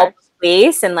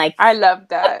space, and like I love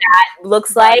that. That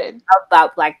looks like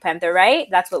about Black Panther, right?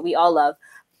 That's what we all love.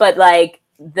 But like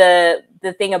the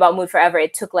thing about Mood Forever,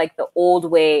 it took like the old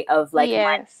way of like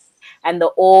and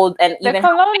the old and the even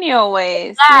colonial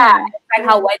ways. Like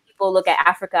how white people look at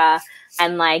Africa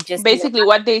and like just basically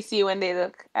what they see when they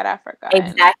look at Africa.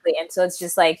 Exactly. And so it's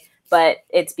just like, but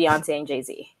it's Beyonce and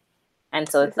Jay-Z. And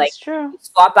so it's like true. You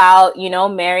swap out,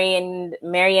 Mary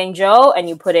and Joe, and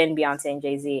you put in Beyonce and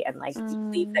Jay-Z, and like you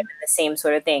leave them in the same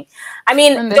sort of thing. I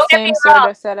mean, don't get me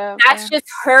wrong, that's just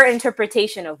her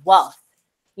interpretation of wealth.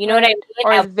 You know what I mean?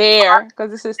 Or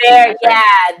because this is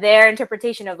their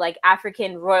interpretation of like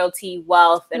African royalty,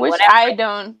 wealth, and which whatever. I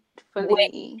don't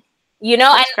fully,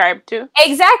 subscribe to.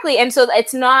 Exactly, and so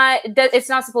it's not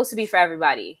supposed to be for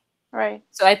everybody. Right.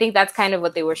 So I think that's kind of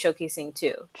what they were showcasing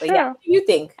too. But yeah, what do you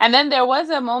think? And then there was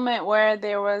a moment where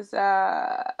there was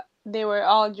they were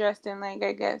all dressed in like,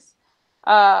 I guess,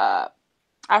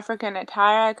 African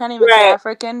attire. I can't even say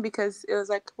African because it was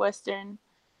like Western,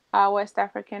 West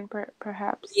African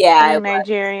perhaps. Yeah,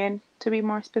 Nigerian to be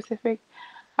more specific.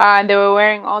 And they were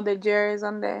wearing all the jerrys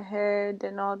on their head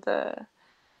and all the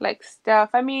like stuff.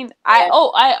 I mean, I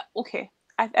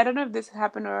don't know if this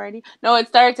happened already. No, it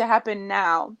started to happen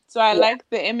now. So I like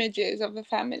the images of the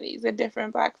families, the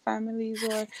different Black families, or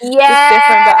just different.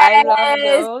 But I love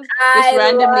those. Just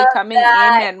randomly coming in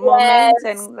at moments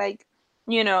and like,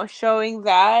 showing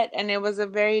that. And it was a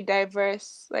very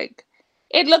diverse, like,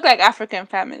 it looked like African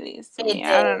families to me.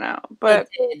 I don't know, but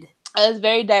it was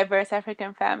very diverse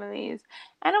African families.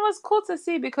 And it was cool to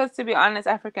see because, to be honest,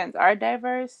 Africans are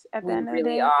diverse at the end of the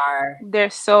day. Are.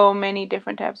 There's so many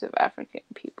different types of African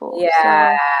people.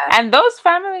 Yeah. And those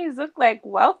families look like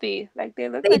wealthy. Like they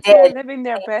look like they're living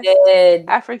their best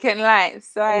African lives.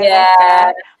 So I like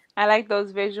that. I like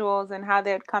those visuals and how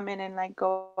they'd come in and like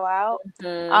go out.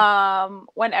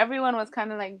 When everyone was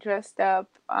kind of like dressed up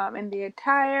in the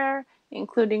attire,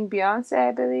 including Beyonce,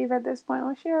 I believe at this point.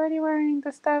 Was she already wearing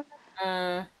the stuff?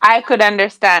 I could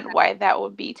understand why that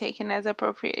would be taken as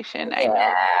appropriation. I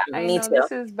know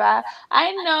this is bad.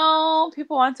 I know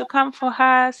people want to come for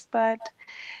us, but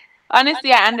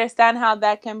honestly, I understand how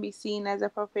that can be seen as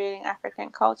appropriating African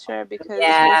culture because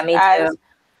me too.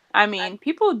 I mean,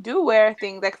 people do wear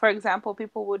things like, for example,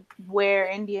 people would wear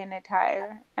Indian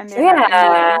attire and they're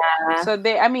Indian. So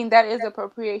that is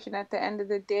appropriation at the end of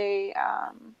the day.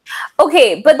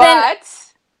 Okay, but by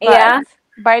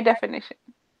definition,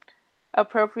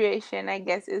 appropriation, I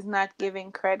guess, is not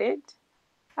giving credit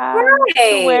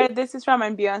to where this is from,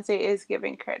 and Beyonce is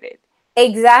giving credit.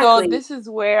 Exactly. So this is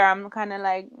where I'm kind of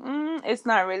like, it's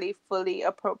not really fully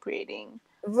appropriating.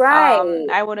 Right.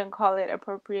 I wouldn't call it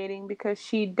appropriating because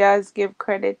she does give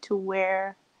credit to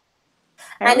where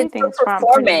everything's and it's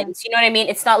performance. You know what I mean?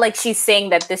 It's not like she's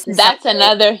saying that this is. That's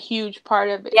another huge part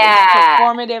of it. Yeah. It's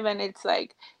performative, and it's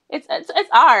like it's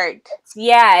art.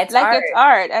 Yeah, it's like art. It's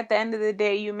art. At the end of the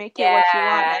day, you make it what you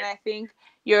want, and I think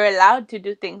you're allowed to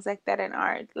do things like that in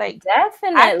art. Like,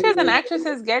 definitely, actors and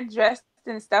actresses get dressed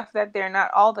in stuff that they're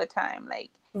not all the time. Like,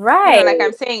 right. You know, like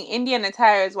I'm saying, Indian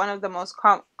attire is one of the most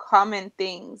common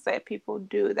things that people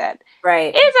do that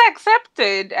is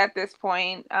accepted at this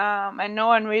point. And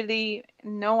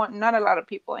not a lot of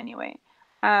people anyway,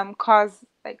 cause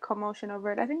like commotion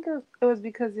over it. I think it was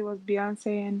because it was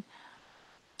Beyonce, and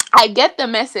I get the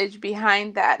message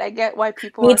behind that. I get why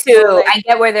people. Me too. So, like, I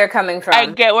get where they're coming from. I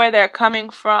get where they're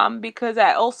coming from because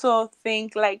I also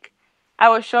think, like, I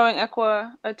was showing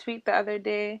Equa a tweet the other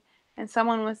day, and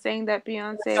someone was saying that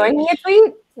Beyonce. Showing me a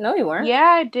tweet? No, you weren't. Yeah,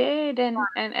 I did, and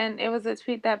it was a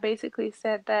tweet that basically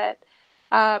said that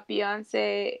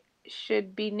Beyonce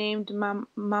should be named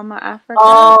Mama Africa.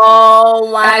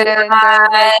 Oh my god!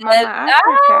 Like, Mama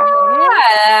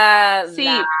Africa.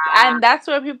 See, and that's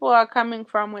where people are coming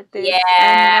from with this. Yeah.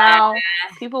 And now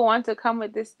people want to come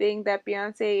with this thing that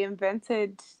Beyonce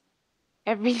invented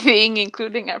everything,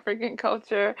 including African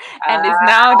culture, and is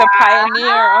now the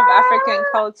pioneer of African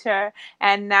culture,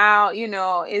 and now, you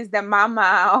know, is the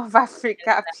mama of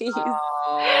Africa. Please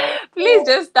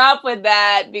just stop with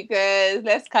that, because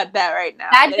let's cut that right now.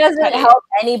 That doesn't help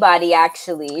anybody,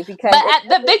 actually, because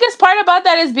the biggest part about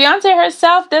that is Beyonce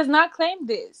herself does not claim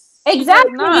this.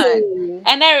 Exactly.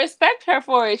 And I respect her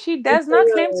for it. She does not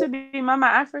claim to be Mama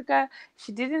Africa.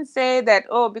 She didn't say that,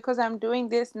 oh, because I'm doing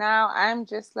this now, I'm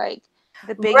just like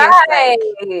the biggest, like,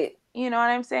 you know what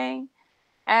I'm saying?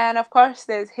 And of course,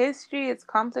 there's history. It's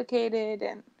complicated,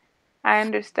 and I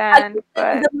understand.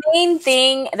 But the main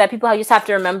thing that people just have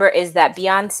to remember is that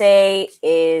Beyonce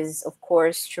is, of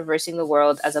course, traversing the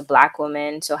world as a Black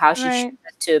woman. So how she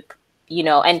to, you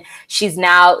know, and she's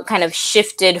now kind of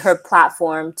shifted her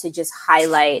platform to just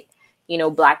highlight, you know,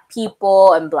 Black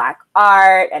people and Black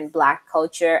art and Black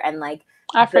culture and like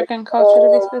African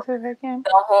culture, to be specific.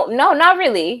 No, not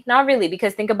really,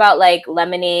 because think about like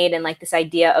Lemonade and like this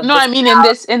idea of. No, I mean in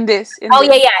this.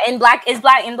 Yeah, in Black is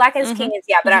King is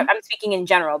but I'm speaking in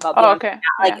general about Beyonce. Okay.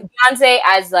 Like Beyonce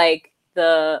as like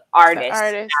the artist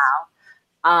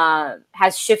now,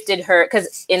 has shifted her,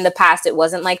 because in the past it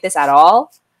wasn't like this at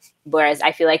all. Whereas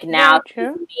I feel like now she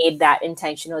made that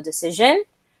intentional decision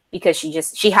because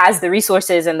she has the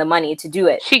resources and the money to do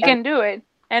it. She can do it,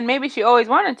 and maybe she always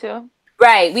wanted to.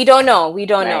 Right. We don't know.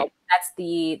 That's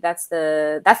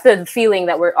the feeling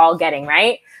that we're all getting,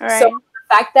 right? So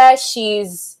the fact that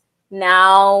she's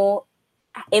now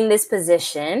in this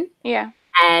position,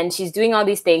 and she's doing all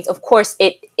these things, of course,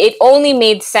 it only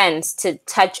made sense to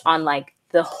touch on like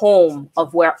the home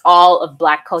of where all of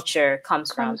Black culture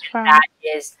comes from. That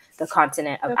is the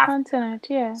continent of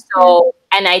Africa. So,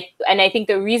 and I think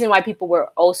the reason why people were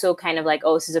also kind of like,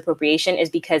 oh, this is appropriation,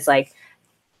 is because like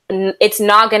it's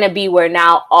not going to be where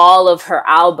now all of her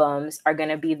albums are going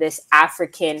to be this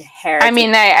African heritage. I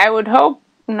mean, I would hope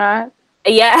not.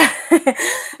 Yeah.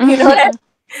 You know what I mean?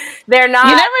 They're not.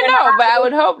 You never know, but I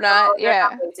would hope not. They're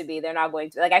not going to be. They're not going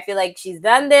to. Like, I feel like she's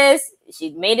done this. She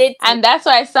made it. And that's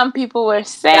why some people were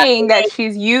saying that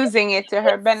she's using it to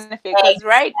her benefit. Because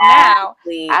right now,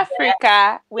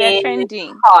 Africa, we are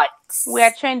trending. We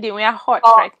are trending. We are hot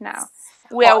right now.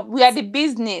 We are the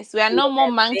business. We are no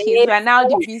more monkeys. We are now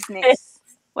the business.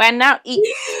 We are now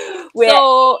it.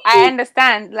 So I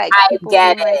understand, like, people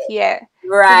being like,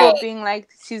 people being like,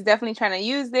 she's definitely trying to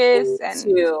use this,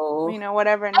 and you know,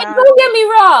 whatever. And don't get me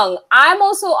wrong, I'm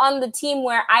also on the team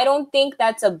where I don't think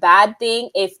that's a bad thing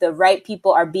if the right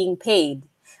people are being paid.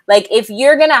 Like, if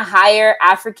you're gonna hire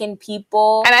African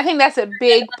people, and I think that's a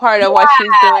big part of what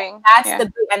she's doing.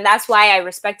 And that's why I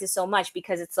respect it so much,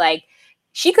 because it's like,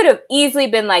 she could have easily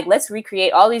been like, let's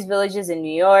recreate all these villages in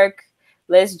New York.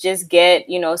 Let's just get,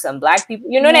 you know, some Black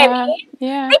people. You know what I mean?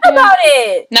 Yeah. Think about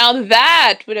it. Now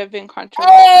that would have been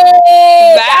controversial.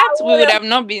 That we would have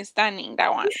not been standing.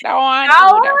 That one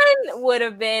would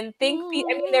have been think. I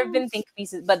mean, there have been think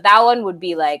pieces, but that one would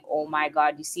be like, oh my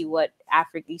God, you see what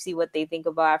Africa? You see what they think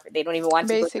about Africa? They don't even want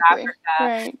to go to Africa.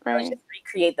 Right. They'll just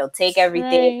recreate. They'll take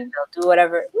everything. They'll do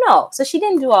whatever. No, so she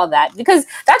didn't do all that, because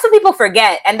that's what people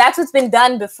forget, and that's what's been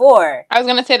done before. I was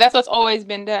gonna say that's what's always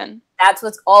been done. That's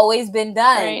what's always been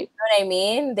done. Right. You know what I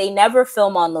mean? They never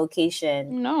film on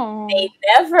location. No. They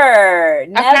never.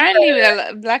 Apparently,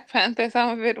 with Black Panther,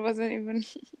 some of it wasn't even.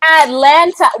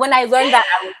 Atlanta. When I learned that,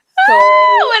 I was so.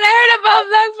 When I heard about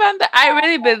Black Panther, I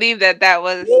really believe that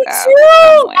was. Me too.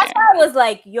 That's why I was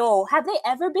like, "Yo, have they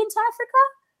ever been to Africa?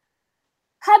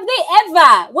 Have they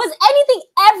ever? Was anything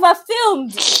ever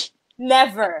filmed?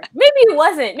 Never. Maybe it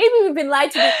wasn't. Maybe we've been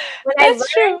lied to." That's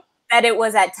true. That it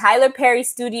was at Tyler Perry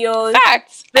Studios.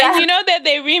 Facts. And you know that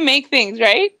they remake things,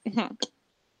 right?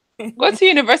 Go to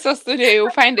Universal Studio, you'll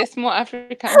find a small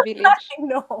African village. I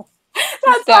know.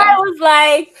 That's why I was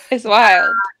like, it's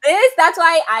wild. That's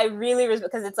why I really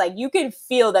respect, because it's like you can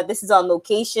feel that this is on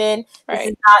location. Right.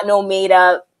 This is not no made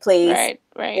up place.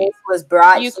 Right. This was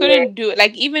brought. You couldn't do it.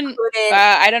 Like even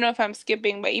I don't know if I'm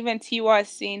skipping, but even Tiwa's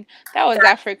scene, that was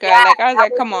Africa. Yeah, like I was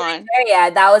like, come on. Yeah,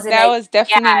 that was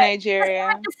definitely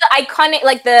Nigeria. It's the iconic,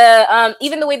 like the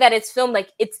even the way that it's filmed,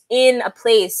 like it's in a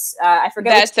place. I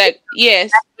forget. That's like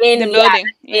yes, in the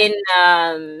building in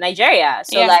Nigeria.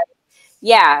 So like.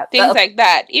 Yeah, things like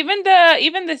that. Even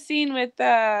the scene with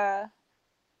the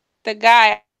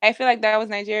guy, I feel like that was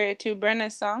Nigeria too.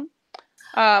 Burna's song.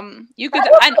 You could,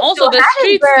 and also the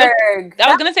streets. I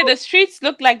was gonna say the streets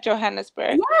looked like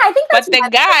Johannesburg. Yeah, I think. But the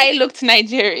guy looked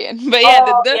Nigerian. But yeah,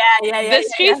 the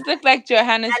streets looked like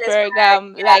Johannesburg.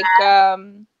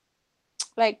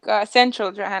 Like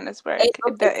central Johannesburg. It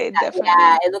definitely.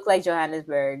 Yeah, it looked like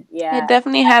Johannesburg. Yeah, it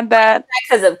definitely had that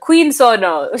because of Queen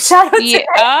Sono. Shout out to her.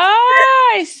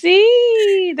 I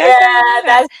see.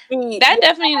 That's that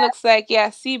definitely looks like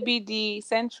CBD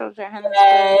Central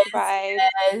Johannesburg vibe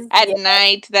at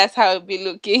night. That's how it'd be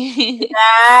looking.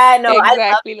 Yeah, no,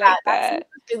 exactly I love like that.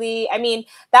 Really, I mean,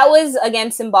 that was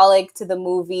again symbolic to the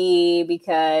movie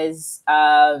because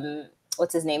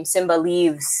what's his name? Simba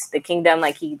leaves the kingdom,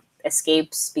 like he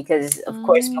escapes because of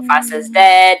course Mufasa's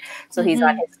dead, so he's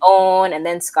on his own, and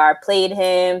then Scar played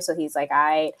him, so he's like,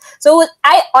 so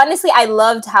I honestly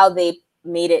loved how they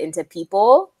made it into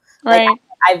people. Right. Like,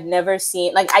 I've never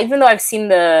seen, like, even though I've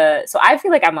seen so I feel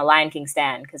like I'm a Lion King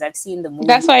stan because I've seen the movie.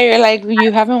 That's why you're like,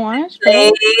 you haven't watched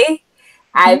it?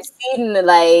 I've seen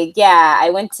I've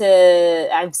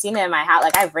seen it in my house.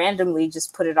 Like I've randomly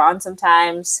just put it on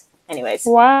sometimes. Anyways,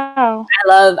 wow, I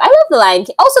love the Lion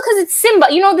King. Also, because it's Simba.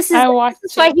 You know, this is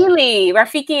Swahili.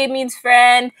 Rafiki means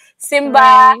friend.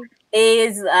 Simba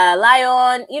is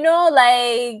lion. You know,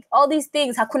 like all these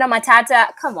things. Hakuna Matata.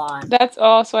 Come on, that's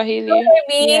all Swahili. You know what I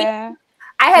mean? Yeah.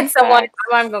 I had someone.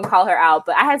 I'm not gonna call her out,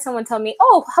 but I had someone tell me,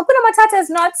 "Oh, Hakuna Matata is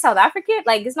not South African.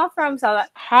 Like, it's not from South."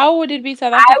 How would it be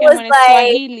South African when it's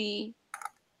Swahili?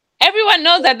 Everyone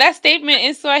knows that statement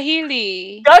is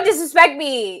Swahili. Don't disrespect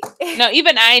me. No,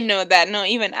 even I know that.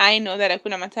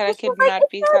 Hakuna Matata could not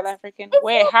be South African.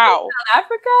 Where? How? South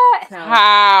Africa? No.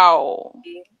 How?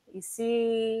 You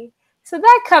see? So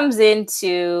that comes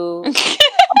into...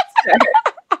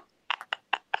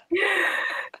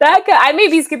 I may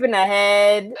be skipping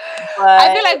ahead, but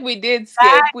I feel like we did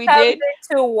skip. We did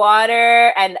into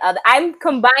Water and Other. I'm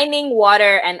combining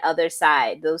Water and Other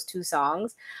Side, those two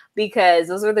songs, because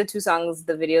those were the two songs,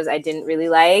 the videos I didn't really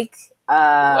like.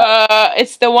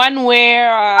 It's the one where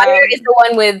Water is the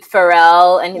one with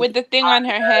Pharrell and with the thing on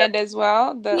her head as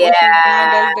well. The one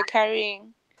does the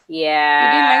carrying. Yeah,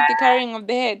 you didn't like the carrying of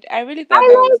the head. I really thought that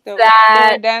was dope. They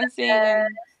were dancing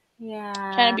and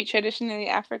trying to be traditionally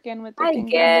African with the thing. I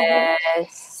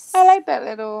guess I like that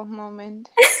little moment.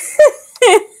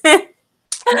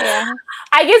 Yeah.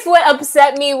 I guess what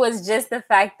upset me was just the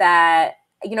fact that,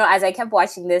 you know, as I kept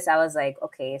watching this, I was like,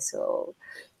 okay, so,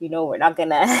 you know, we're not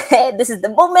gonna, this is the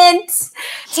moment.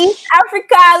 East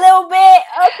Africa a little bit.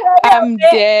 Okay, I'm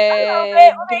dead.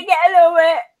 We're gonna get a little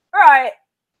bit. Right.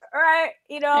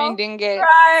 You know, I didn't get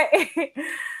right.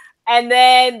 And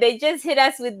then they just hit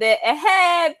us with the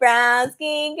brown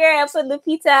skin girl for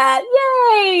Lupita.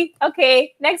 Yay!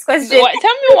 Okay, next question. Tell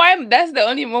me why that's the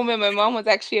only moment my mom was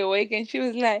actually awake and she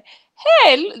was like,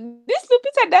 hey, this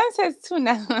Lupita dances too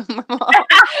now.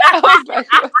 I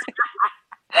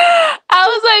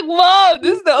was like, wow,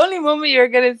 this is the only moment you're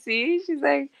gonna see. She's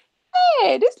like,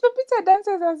 hey, this Lupita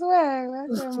dances as well.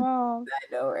 That's your mom.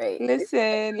 I know, right?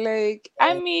 Listen, like,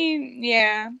 I mean,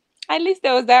 yeah. At least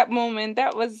there was that moment.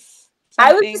 That was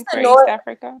something for East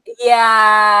Africa.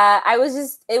 Yeah, it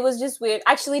was just weird.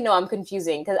 Actually, no, I'm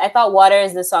confusing because I thought Water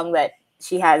is the song that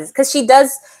she has, because she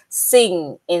does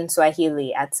sing in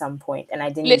Swahili at some point, and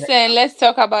I didn't let's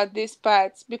talk about this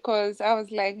part, because I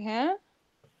was like, huh?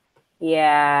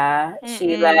 Yeah,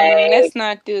 she let's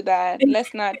not do that. I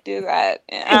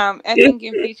think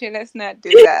in future, let's not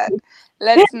do that.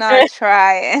 Let's not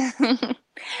try.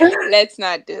 Let's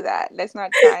not do that. Let's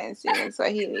not try and sing in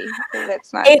Swahili.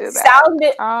 Let's not It do that.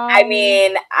 sounded. I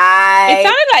mean, It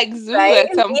sounded like Zulu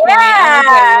at some point.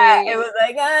 I was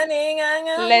like, wait. It was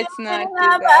like, let's not do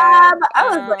that. I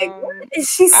was like, what is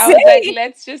she saying? I was like,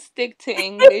 let's just stick to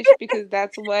English because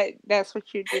that's what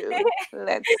you do.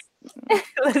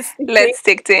 Let's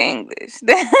stick to English.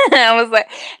 I was like,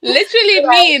 literally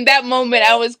me in that moment,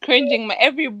 I was cringing.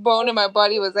 Every bone in my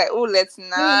body was like, oh, let's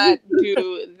not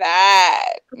do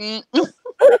that.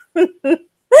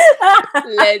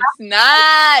 Let's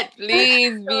not,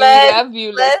 please. We love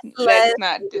you. Let's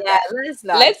not do that.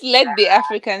 Let's let the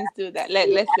Africans do that.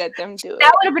 Let's let them do it.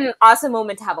 That would have been an awesome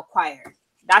moment to have a choir.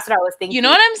 That's what I was thinking. You know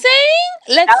what I'm saying?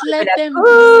 Let's let them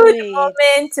do it.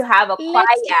 Moment to have a choir.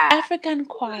 African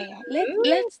choir.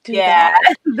 Let's do that.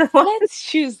 Let's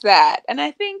choose that. And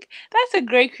I think that's a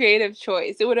great creative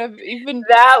choice. It would have even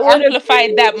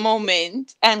amplified that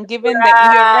moment and given them.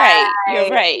 You're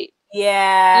right.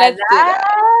 Yeah. Let's do that.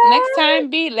 Next time,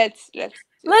 B, let's do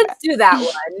that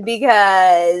one,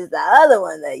 because the other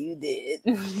one that you did,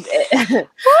 I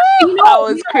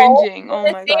was cringing.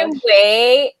 Oh my god. Same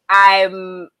way,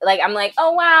 I'm like,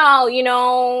 oh wow,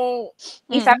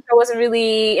 East Africa wasn't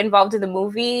really involved in the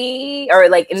movie or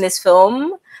like in this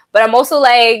film, but I'm also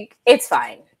like, it's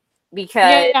fine,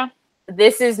 because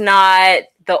this is not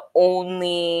the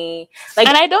only and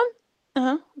I don't.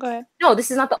 Go ahead. No, this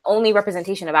is not the only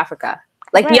representation of Africa.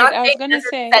 Like, right, Beyonce I was gonna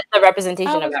say set the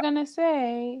representation. I was gonna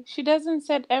say she doesn't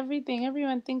set everything.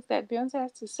 Everyone thinks that Beyonce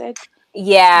has to set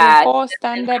the whole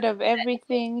standard of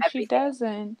everything. She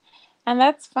doesn't, and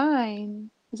that's fine.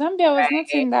 Zambia was not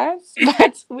in that,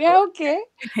 but we are okay.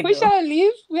 We shall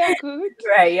live. We are good.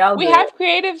 Right, y'all. We have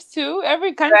creatives too.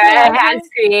 Every country has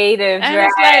creatives, and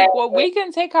it's like, well, we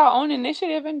can take our own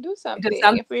initiative and do something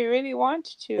if we really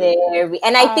want to.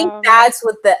 And I think that's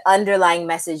what the underlying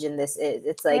message in this is.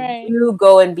 It's like, you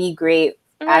go and be great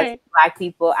as Black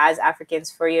people, as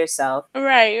Africans, for yourself.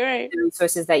 Right. The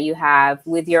resources that you have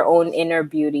with your own inner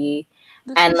beauty.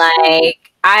 And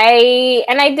like,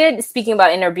 I did, speaking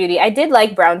about inner beauty, I did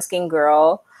like Brown Skin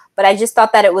Girl, but I just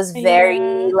thought that it was very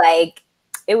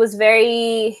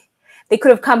they could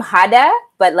have come harder,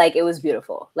 but like, it was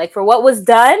beautiful. Like, for what was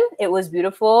done, it was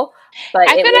beautiful. But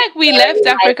I feel like we left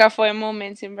Africa for a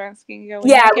moment in Brown Skin Girl.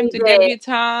 We came to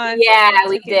Debutante. Yeah,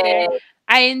 we did.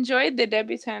 I enjoyed the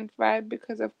Debutante vibe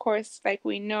because, of course, like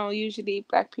we know, usually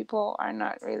Black people are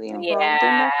not really involved in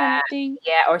that kind of thing.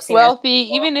 Yeah, or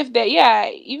wealthy, even if they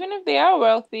are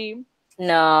wealthy.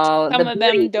 No, some of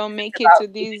them don't make it to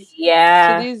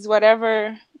these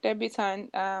whatever debutante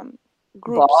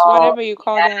groups, whatever you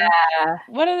call them.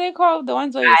 What are they called? The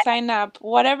ones where you sign up,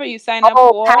 whatever you sign up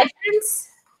for.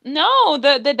 Pageants? No,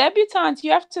 the debutantes.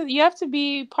 You have to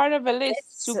be part of a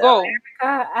list to go.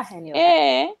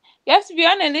 Yeah. You have to be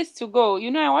on a list to go.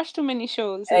 I watch too many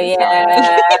shows. So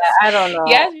I don't know.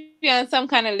 You have to be on some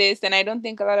kind of list, and I don't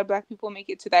think a lot of Black people make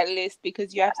it to that list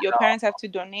because your parents have to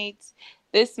donate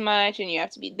this much, and you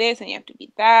have to be this, and you have to be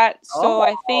that. So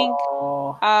I think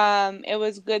it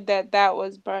was good that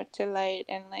was brought to light,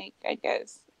 and like, I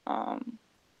guess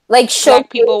like Black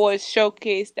people was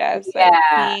showcased as like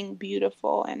being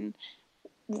beautiful and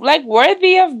like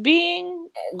worthy of being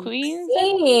queens.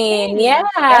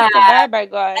 That's the vibe I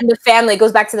got. And the family, it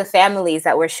goes back to the families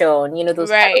that were shown. Those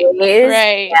families.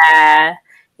 Right.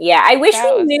 Yeah. I wish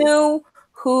we knew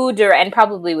who and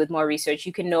probably with more research,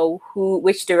 you can know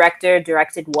which director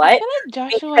directed what. I feel like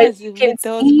Joshua is with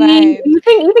those vibes. You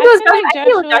think it was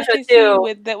Joshua too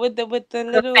with the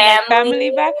little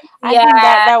family vibe. I think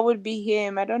that would be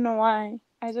him. I don't know why.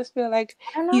 I just feel like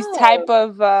his type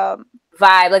of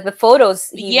vibe, like the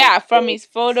photos. From his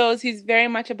photos, he's very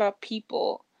much about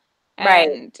people.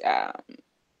 And I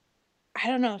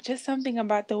don't know, just something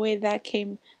about the way that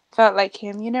felt like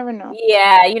him. You never know.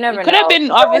 Yeah, you never know. It could have been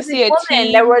obviously a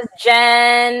team. There was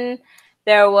Jen.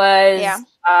 There was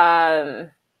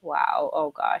wow.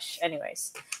 Oh gosh.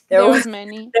 Anyways, there was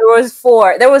many. There was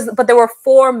four. There were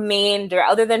four main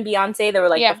other than Beyonce. There were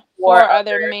like four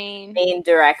other main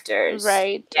directors.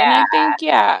 Right. Yeah. And I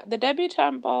think the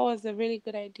debutante ball was a really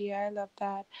good idea. I love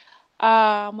that.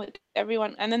 With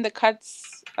everyone, and then the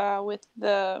cuts with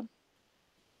the,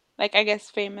 like, I guess,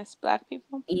 famous Black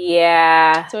people.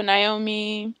 Yeah. So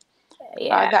Naomi, the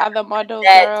other model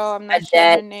girl, I'm not sure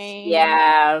her name.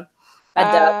 Yeah.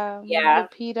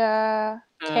 Lupita,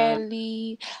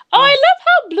 Kelly. Oh, I love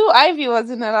how Blue Ivy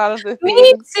was in a lot of the things.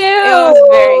 Me too. It was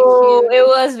very cute. It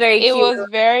was very cute. It was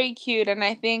very cute, and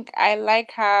I think I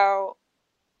like how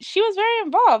she was very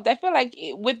involved. I feel like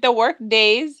with the work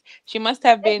days, she must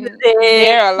have been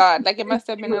there a lot. Like it must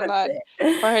have been a lot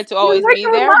for her to always be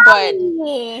there. But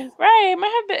right,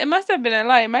 it must have been a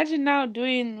lot. Imagine now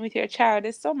doing with your child.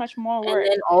 It's so much more work.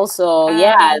 And then also,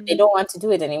 they don't want to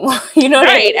do it anymore. You know, right?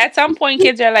 I mean? At some point,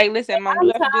 kids are like, "Listen, mom, do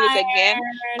we have to do this again?"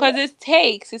 Because it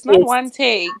takes. It's not one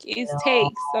take. It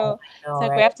takes. So it's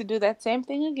like we have to do that same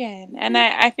thing again. And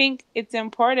I think it's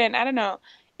important. I don't know.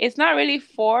 It's not really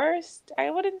forced. I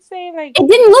wouldn't say like it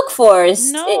didn't look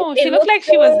forced. No, she looked like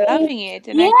she was loving it,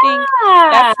 and I think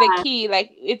that's the key.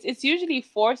 Like it's usually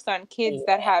forced on kids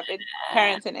that have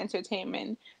parents in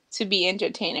entertainment to be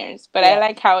entertainers. But I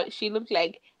like how she looked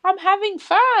like I'm having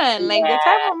fun, like the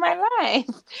time of my life.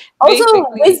 Also,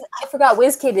 I forgot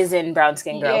WizKid is in Brown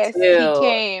Skin Girl too. Yes, he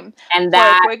came, and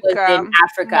that was in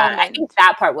Africa. I think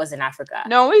that part was in Africa.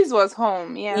 No, Wiz was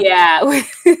home. Yeah, Wiz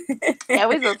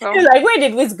was home. You're like, where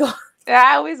did Wiz go?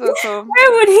 Yeah, Wiz was home.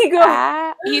 Where would he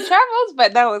go? He travels,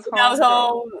 but that was home. That was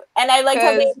home. And I like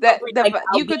how they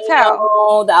you could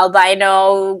tell the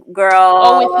albino girl.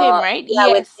 Oh, with him, right? Yeah,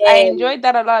 yes, I enjoyed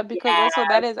that a lot because also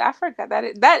that is Africa.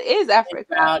 That is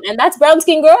Africa, and that's brown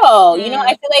skin girl. You know,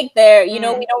 I feel like they're. You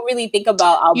know, we don't really think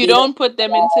about albino. You don't put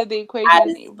them into the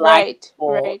equation, right?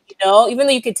 Right. You know, even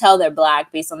though you could tell they're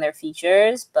black based on their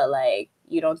features, but like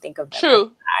you don't think of them as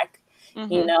black.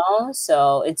 You know,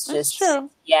 so it's just true.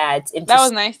 Yeah, it's interesting. That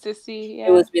was nice to see. Yeah.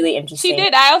 It was really interesting. She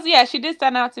did. She did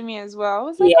stand out to me as well. I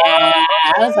was like,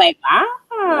 I was like, wow.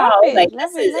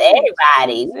 This is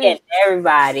everybody. We get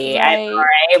everybody.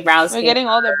 Right. Brown skin. We're getting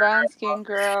all the brown skin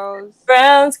girls.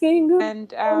 Brown skin girls.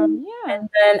 And And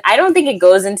then I don't think it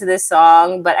goes into this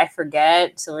song, but I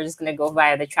forget. So we're just gonna go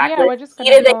via the track. Yeah, we're just gonna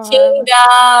go the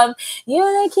kingdom.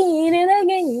 You're the key to the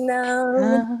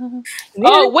kingdom.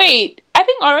 Oh wait. I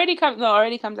think already comes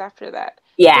after that.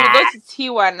 Yeah. We go to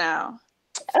Tiwa now.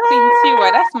 Queen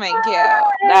Tiwa, that's my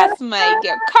girl. That's my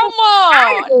girl. Come on.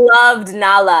 I loved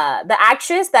Nala. The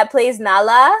actress that plays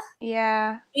Nala.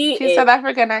 Yeah. She's South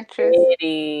African actress.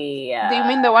 Pretty. Do you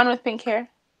mean the one with pink hair?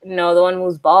 No, the one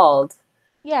who's bald.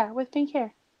 Yeah, with pink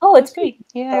hair. Oh, it's pink.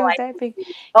 Yeah, it was that pink.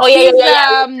 Oh, she's,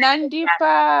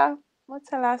 Nandipa. What's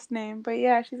her last name? But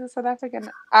yeah, she's a South African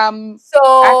actress.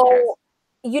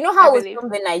 You know how it was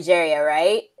filmed in Nigeria,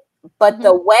 right? But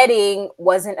the wedding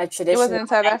wasn't a traditional. It was in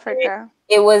South Africa.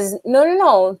 It was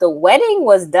no. The wedding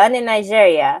was done in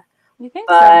Nigeria. You think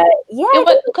so? Yeah.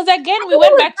 Because again, we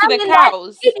went back to the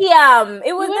cows.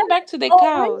 We went back to the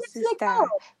cows, sister.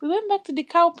 We went back to the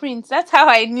cow prints. That's how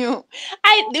I knew.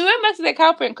 We went back to the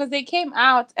cow print because they came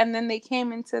out and then they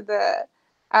came into the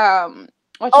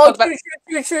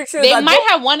true. They might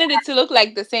have wanted it to look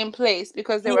like the same place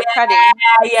because they were cutting.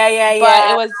 Yeah.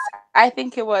 But I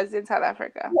think it was in South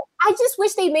Africa. I just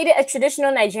wish they made it a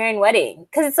traditional Nigerian wedding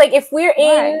because it's like if we're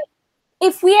in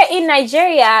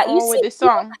Nigeria, with the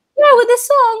song. Yeah, with the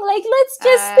song, like let's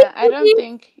just. I don't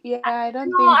think that's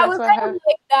what happened.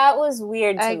 Like, that was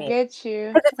weird to me. I get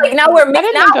you. It's like now we're. I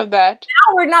didn't think of that.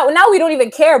 Now we're not. Now we don't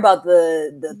even care about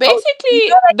the.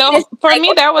 Basically, for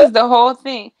me, that was the whole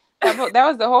thing. That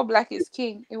was the whole Black is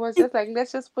King. It was just like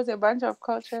let's just put a bunch of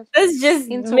cultures. Let's just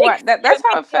into one. That's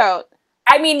how it felt.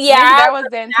 I mean, maybe that was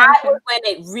the intention. That was when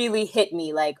it really hit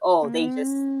me. Like, they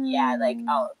just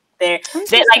they're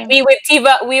like me with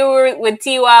Tiwa. We were with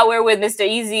Tiwa. We're with Mr.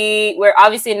 Easy. We're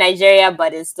obviously in Nigeria,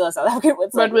 but it's still South Africa.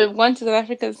 But we've gone to the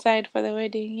African side for the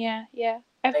wedding. Yeah.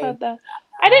 I felt that.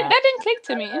 That didn't click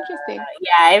to me. Interesting.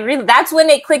 That's when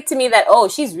it clicked to me that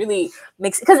she's really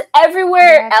mixed because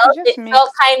everywhere else it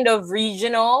felt kind of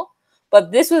regional.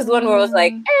 But this was the one where it was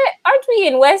like, aren't we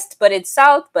in West? But it's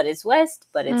South, but it's West,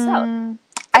 but it's South.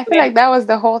 I feel like that was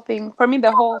the whole thing. For me,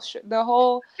 the whole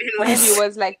movie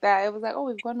was like that. It was like,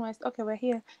 we've gone West. Okay, we're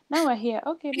here. Now we're here.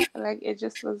 Okay. Like, it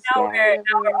just was. Now we're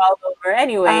all over.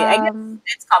 Anyway, I guess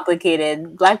it's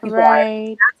complicated. Black people that's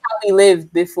how we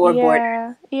lived before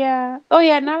border. Yeah. Oh,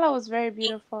 yeah. Nala was very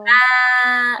beautiful.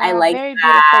 I like very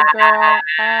beautiful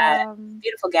girl.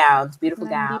 Beautiful gowns. Beautiful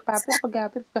gowns. Beautiful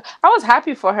girl. I was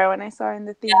happy for her when I saw her in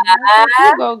the thing. Like,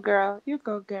 you go, girl.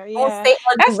 Yeah. That's big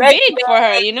for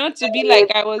her, to be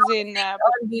like I was in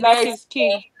Black is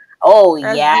King. Oh,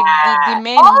 yeah. The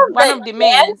main, one of the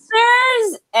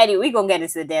dancers. Anyway, we're going to get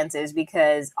into the dancers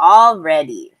because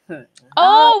already.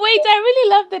 Oh, wait. I really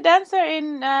love the dancer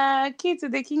in Key to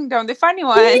the Kingdom. The funny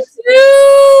one. Me too.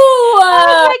 I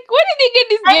was like, where did they get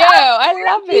this girl? I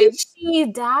love it. She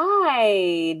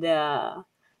died.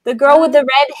 The girl with the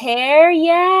red hair.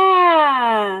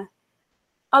 Yeah.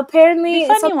 Apparently.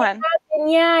 The funny one.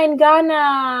 In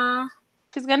Ghana.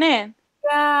 She's Ghanaian.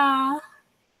 Yeah.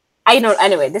 I know.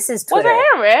 Anyway, this is Twitter. Was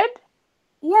her hair red?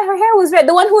 Yeah, her hair was red.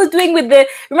 The one who was doing with the.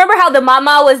 Remember how the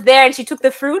mama was there and she took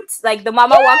the fruits? Like the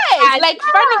mama walked past. Like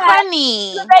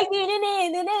funny. Like,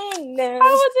 I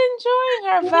was enjoying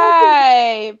her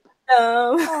vibe.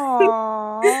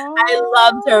 I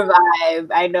loved her vibe.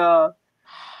 I know.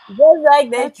 Just like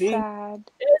that dream. Sad.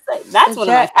 That's one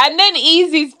of my. And then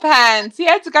Easy's pants. He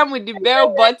had to come with the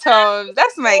bell bottoms.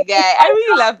 That's my guy. I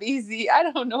really love Easy. I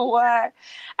don't know why.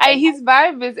 His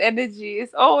vibe is energy.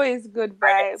 It's always good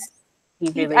vibes. He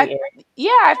really is.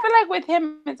 Yeah, I feel like with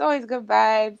him, it's always good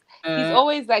vibes. He's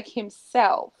always like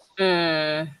himself.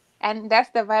 And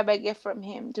that's the vibe I get from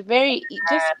him. Just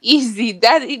easy.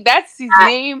 That's his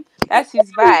name. That's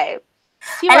his vibe.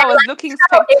 Tiwa was looking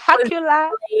spectacular.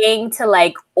 Playing to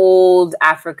like old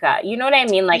Africa. You know what I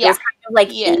mean? Like it was kind of like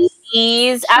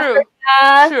 80s Africa.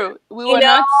 True. We were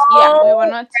not here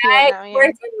now.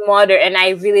 We're modern, and I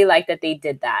really like that they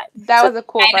did that. That was a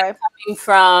cool vibe. Coming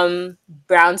from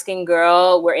Brown Skin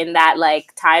Girl, we're in that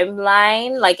like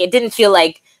timeline. Like it didn't feel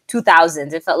like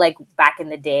 2000s. It felt like back in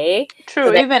the day.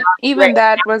 True. So even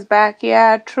that was back.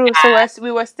 Yeah, true. Yeah. So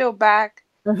we were still back.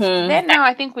 Then now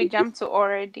I think we jumped to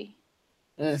already.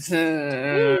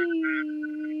 Even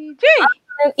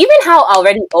how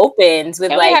already opens with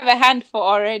we have a hand for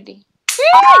already.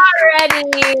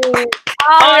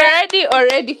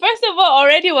 Already. First of all,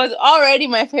 already was already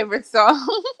my favorite song.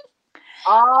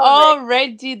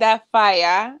 Already that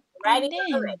fire. Already.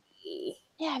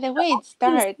 Yeah, the way it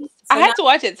starts. I had to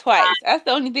watch it twice. That's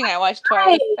the only thing I watched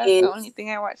twice.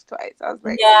 I was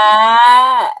like,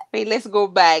 yeah. Wait, let's go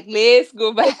back.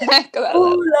 Pull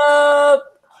up.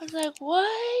 I was like,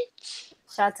 what?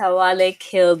 Shatta Wale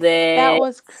killed it. That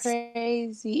was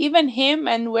crazy. Even him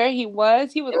and where he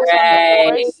was also on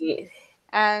the horse.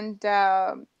 And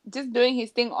just doing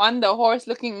his thing on the horse,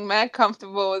 looking mad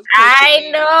comfortable. Was cool. I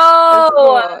know.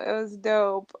 It was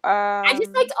dope. I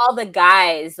just liked all the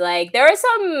guys. Like there's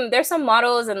some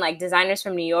models and like designers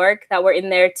from New York that were in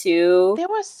there too. There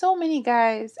were so many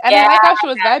guys, and I like how she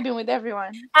was vibing with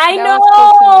everyone. I know.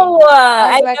 Cool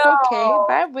I was like, okay,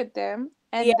 vibe with them.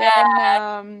 And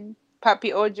then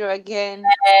Papi Ojo again.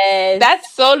 Yes. That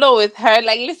solo with her,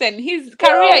 like, listen, his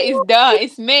career is done.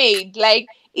 It's made. Like,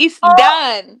 it's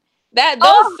done.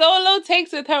 Those solo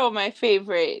takes with her were my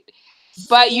favorite.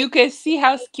 But you can see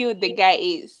how skilled the guy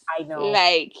is. I know.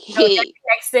 Like,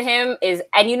 next to him is,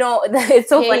 and you know, it's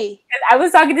so funny. I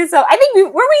was talking to I think were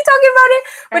we talking about it?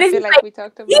 But I feel like we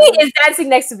talked about it. He is dancing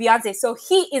next to Beyonce, so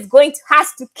he is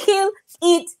has to kill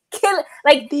it.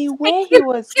 Like the way he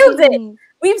was killed it.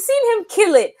 We've seen him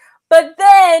kill it, but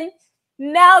then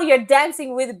now you're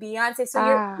dancing with Beyonce, so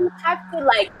you have to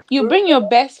like you bring your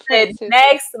best friends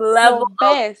next level,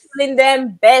 best in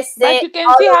them best. But you can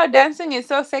see how dancing is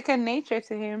so second nature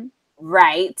to him,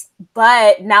 right?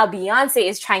 But now Beyonce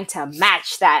is trying to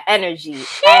match that energy.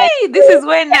 This is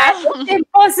when now it's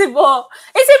impossible.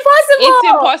 It's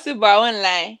impossible. I won't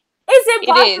lie. It's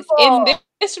impossible. It is in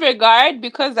this regard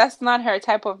because that's not her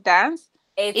type of dance.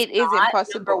 It is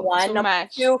impossible to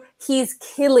match. Two, he's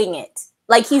killing it.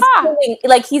 Like he's killing.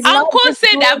 Like he's. Uncle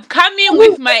said, "I'm coming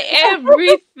with my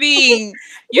everything."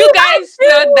 You guys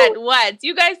thought that what?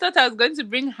 You guys thought I was going to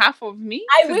bring half of me?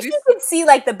 I wish you could see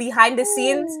like the behind the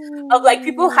scenes of like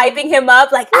people hyping him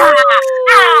up, like because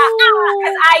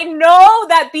I know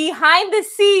that behind the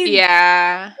scenes,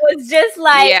 was just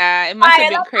like it must have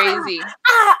been crazy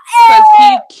because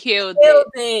he killed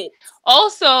it.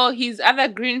 Also, his other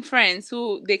green friends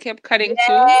who they kept cutting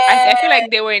to, I feel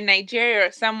like they were in Nigeria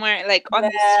or somewhere like on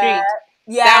the street.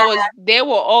 Yeah, they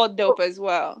were all dope as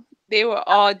well. They were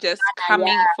all just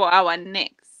coming for our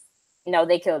necks. No,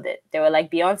 they killed it. They were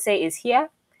like, Beyonce is here.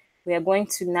 We are going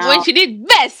to now. When she did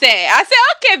Bessie, I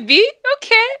said, okay, B,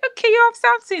 okay, you have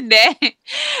something there.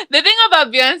 The thing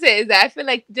about Beyonce is that I feel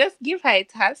like just give her a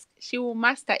task, she will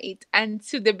master it. And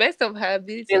to the best of her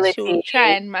ability, she will try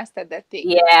and master that thing.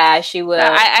 Yeah, she will. So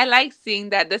I like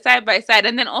seeing that, the side by side.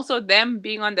 And then also them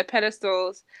being on the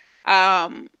pedestals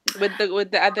with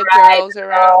the other girls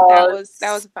around.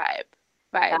 That was vibe.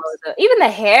 Even the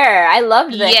hair, I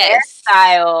loved the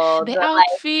hairstyle, the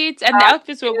outfits, and the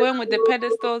outfits were going with the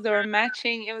pedestals. They were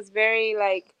matching. It was very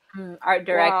like art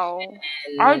direction.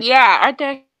 Wow. Art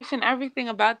direction. Everything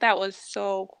about that was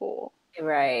so cool.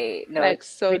 Right, like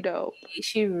so dope.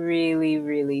 She really,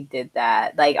 really did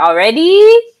that. Like already.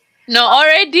 No,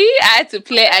 already I had to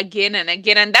play again and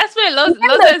again, and that's where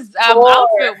Loza's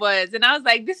outfit was, and I was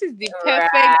like, "This is the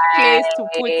perfect place to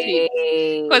put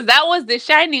it," because that was the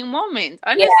shining moment.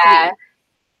 Honestly, that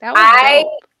was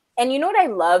dope. And you know what I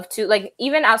love too? Like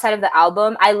even outside of the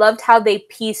album, I loved how they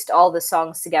pieced all the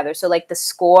songs together. So like the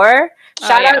score,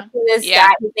 shout out to this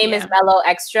guy. His name is Mellow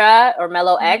Extra or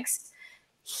Mellow X.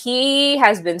 he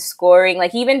has been scoring.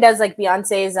 Like, he even does like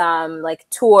Beyonce's like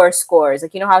tour scores.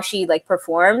 Like, you know how she like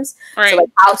performs, right? So like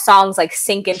how songs like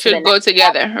sync into should go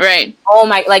together, song. Right? Oh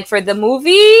my! Like for the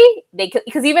movie,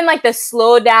 because even like the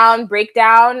slow down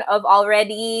breakdown of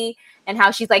Already and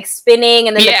how she's like spinning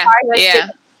and then the cars are spinning.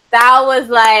 That was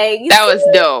like that was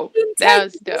dope. That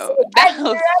was dope. That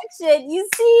direction. You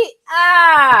see,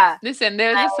 Listen,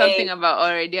 there's just something about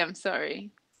Already. I'm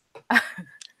sorry.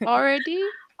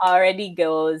 Already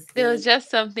goes. There was just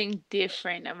something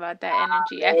different about that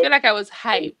energy. I feel like I was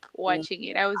hype watching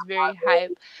it. I was very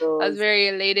hype. I was very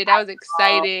elated. I was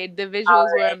excited. The visuals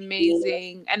were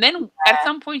amazing. And then at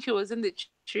some point, she was in the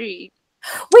tree.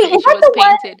 Wait, is that the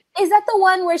painted. One? Is that the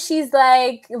one where she's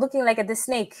like looking like the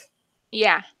snake?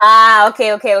 Yeah. Okay.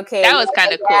 That was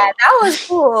kind of cool. That was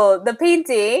cool. The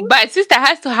painting. But sister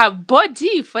has to have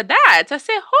body for that. I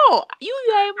say, oh, you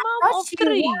are a mom of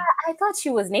three. Yeah, I thought she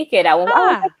was naked.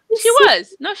 She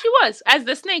was. No, she was. As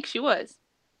the snake, she was.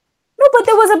 No, but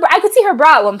there was I could see her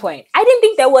bra at one point. I didn't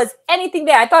think there was anything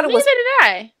there. I thought it was. Neither did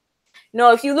I.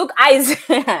 No, if you look, I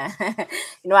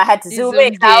had to zoom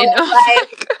in. I was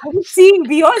like, I'm seeing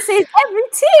Beyonce's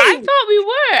everything. I thought we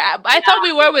were. I thought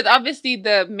we were with obviously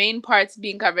the main parts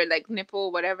being covered, like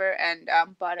nipple, whatever, and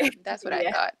bottom. That's what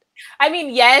I thought. I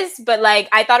mean, yes, but like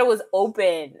I thought it was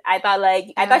open. I thought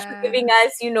she was giving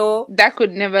us, that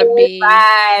could never be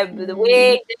vibe, the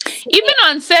way. Even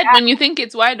on set, when you think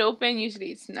it's wide open,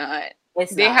 usually it's not.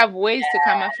 They have ways to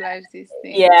camouflage these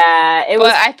things. Yeah,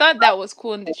 but I thought that was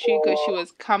cool in the tree because she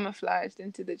was camouflaged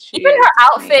into the tree. Even her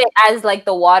outfit as like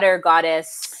the water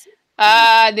goddess.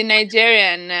 The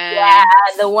Nigerian.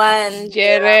 The one.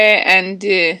 Jere and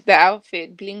the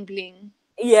outfit, bling bling.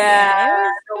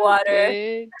 Yeah, the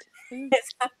water.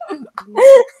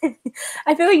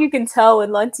 I feel like you can tell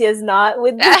when Lantia's not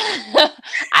with.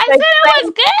 I said it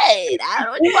was good. I don't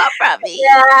know what you want from me.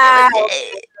 Yeah,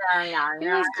 it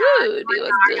was good. It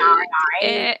was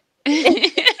good.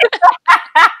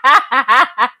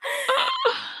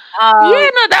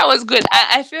 That was good.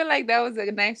 I feel like that was a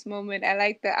nice moment. I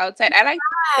like the outside. I like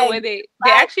the way they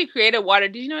actually created water.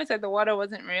 Did you notice that the water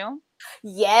wasn't real?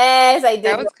 Yes, I did.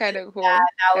 That was kind of cool. Yeah,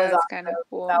 that was kind of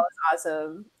cool. That was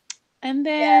awesome. And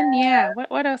then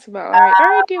what else about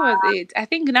Already was it? I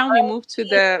think now we move to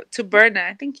Burna.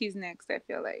 I think he's next. I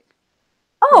feel like.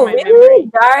 Oh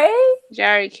really?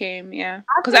 Jari came, yeah.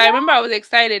 Because I remember I was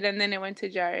excited, and then it went to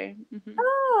Jari. Mm-hmm.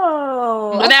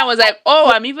 Oh. And then I was like, oh,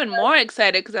 I'm even more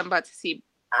excited because I'm about to see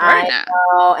Burna.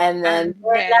 And then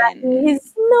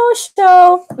he's no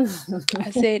show.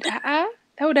 I said, that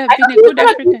would have been a good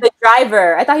African. The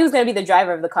driver. I thought he was gonna be the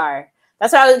driver of the car.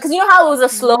 That's what I was, because you know how it was a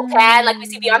slow pan, like we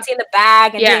see Beyonce in the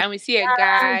back, and and we see a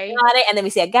guy on it, and then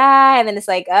we see a guy, and then it's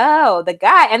like, oh, the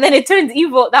guy, and then it turns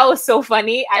evil. That was so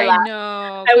funny. I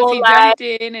know, because he jumped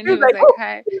in and he was like,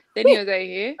 hi. Then he was like,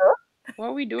 hey, what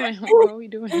are we doing? What are we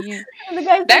doing here?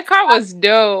 That car was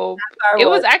dope. It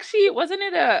was actually, wasn't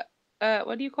it a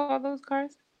what do you call those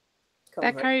cars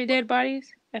that carry dead bodies?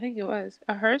 I think it was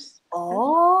a hearse.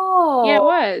 Oh. Yeah, it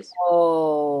was.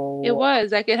 Oh. It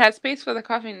was. Like, it had space for the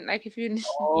coffin. Like, if you...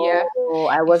 Oh,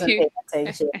 I wasn't paying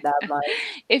attention that much.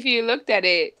 If you looked at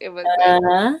it, it was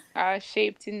like,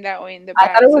 shaped in that way in the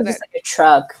back. I thought it was just like a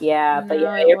truck. Yeah, but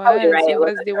no, you're probably right. It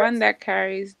was the one that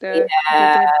carries the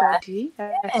dead body.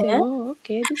 I said, oh,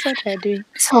 okay, this is what they're doing.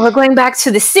 So we're going back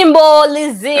to the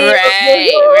symbolism.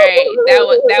 Right.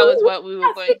 That was what we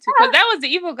were going to. Because that was the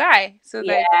evil guy. So,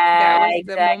 like, that was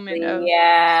the moment of...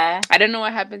 Yeah. I don't know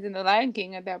what happens in The Lion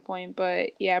King at that point,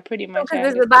 but yeah, pretty much.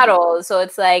 Because there's a battle. So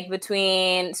it's like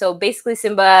between... So basically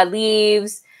Simba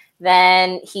leaves.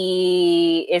 Then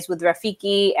he is with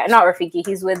Rafiki. Not Rafiki.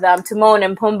 He's with Timon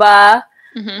and Pumbaa.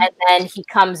 Mm-hmm. And then he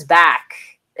comes back.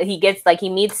 He gets like, he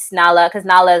meets Nala, because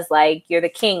Nala is like, you're the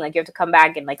king, like you have to come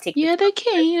back and like take you're the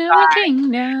king of the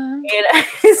kingdom.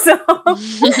 So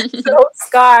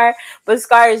Scar, but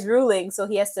Scar is ruling, so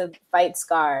he has to fight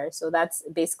Scar. So that's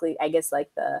basically, I guess, like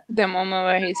the moment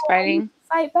where he's fighting,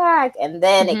 fight back, and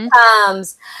then it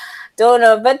comes, don't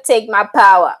overtake my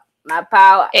power. My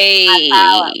power. Hey.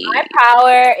 My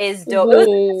power is dope. It was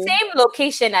the same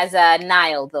location as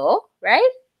Nile, though,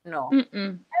 right? No.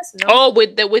 Yes, no. Oh,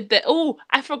 with the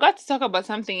I forgot to talk about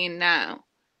something in now.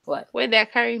 What? Where they're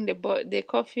carrying the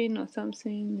coffin or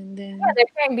something, and then they're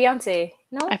carrying Beyonce.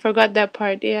 No, I forgot that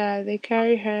part. Yeah, they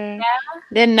carry her. Yeah.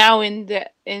 Then now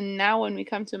when we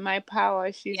come to My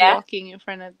Power, she's walking in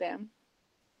front of them.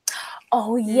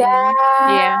 Oh yeah.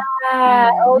 Yeah.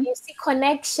 Oh, you see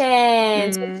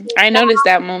connections. I noticed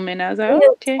that moment. I was like,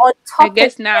 okay. I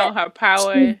guess now her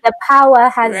power. The power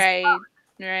has right.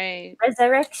 Right.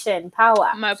 Resurrection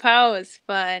power. My power was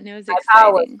fun. It was My exciting.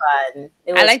 power was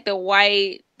fun. I like the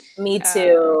white. Me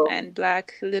too. And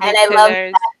black little and I pillars. love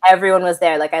that everyone was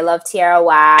there. Like I love Tierra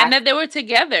Whack. And that they were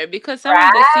together because some of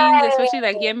the scenes, especially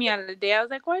like Yemi Alade, I was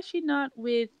like, why is she not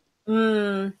with?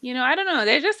 You know, I don't know.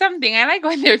 There's just something I like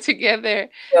when they're together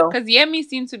because Yemi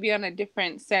seemed to be on a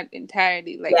different set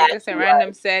entirely. Like just a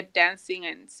random set, dancing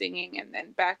and singing, and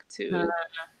then back to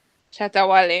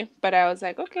Chatawale. But I was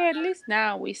like, okay, at least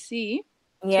now we see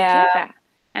together.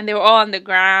 And they were all on the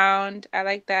ground. I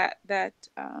like that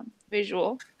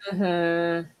visual.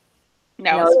 That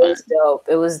was fun. It was dope.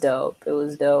 It was dope. It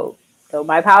was dope. So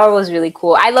My Power was really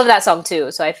cool. I love that song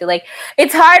too. So I feel like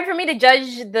it's hard for me to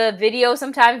judge the video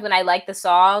sometimes when I like the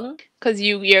song because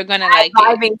you're gonna like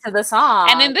vibing to the song.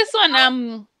 And in this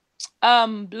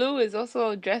one, Blue is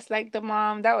also dressed like the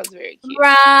mom. That was very cute.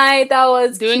 Right, that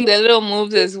was doing the little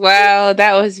moves as well.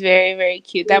 That was very, very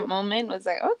cute. That moment was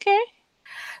like, okay.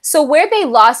 So where they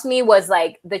lost me was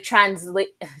like the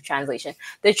translation,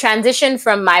 the transition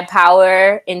from My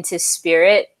Power into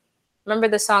Spirit. Remember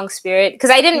the song Spirit? Because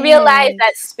I didn't realize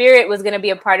that Spirit was going to be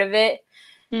a part of it.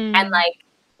 And like,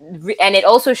 and it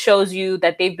also shows you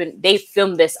that they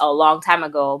filmed this a long time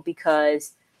ago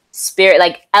because Spirit,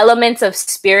 like elements of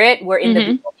Spirit were in the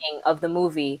beginning of the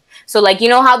movie. So like, you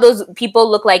know how those people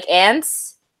look like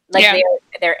ants? Like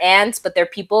they're ants, but they're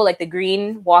people, like the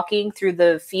green walking through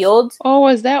the field. Oh,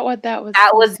 was that what that was?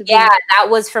 That was that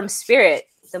was from Spirit,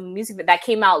 the music that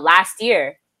came out last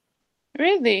year.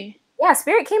 Really? Yeah,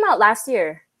 Spirit came out last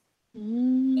year.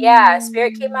 Yeah,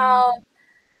 Spirit came out,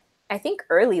 I think,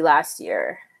 early last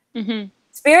year.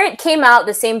 Spirit came out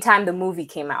the same time the movie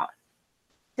came out.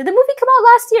 Did the movie come out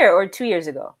last year or 2 years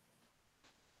ago?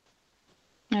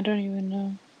 I don't even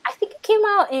know. I think it came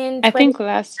out in... I think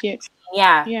last year.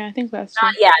 Yeah. Yeah, I think last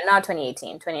year. Not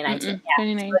 2018, 2019. Yeah.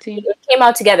 2019. So it came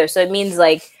out together. So it means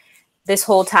like this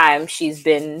whole time she's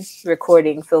been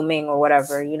recording, filming or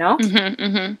whatever, you know?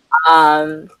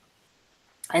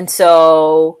 And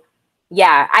so,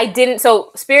 yeah,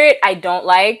 so Spirit, I don't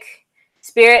like.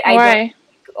 Spirit, I don't like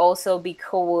also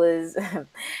because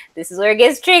this is where it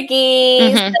gets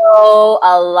tricky. So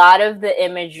a lot of the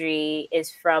imagery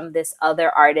is from this other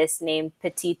artist named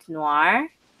Petite Noir.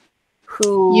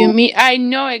 I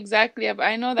know exactly.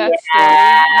 I know that story.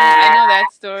 I know that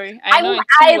story. I know it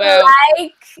too well.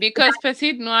 Because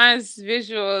Petite Noir's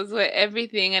visuals were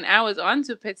everything, and I was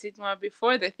onto Petite Noir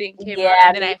before the thing came out,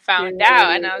 and then I found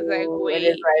out, and I was like,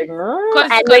 wait.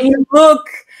 And when you look,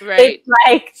 it's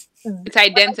like... It's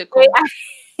identical.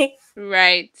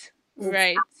 Right.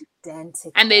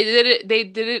 Identical. And they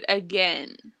did it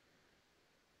again.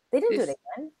 They didn't do it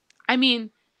again. I mean...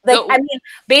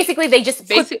 basically, they just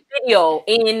put the video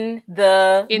into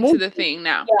movie. The thing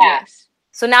now. Yeah. Yes.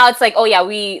 So now it's like, oh yeah,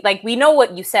 we know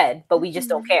what you said, but we just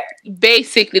don't care.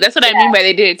 Basically, that's what I mean by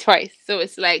they did it twice. So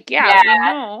it's like, we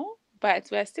know, but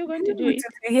we're still going to do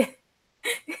it.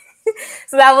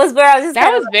 So that was where I was just...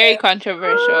 That was very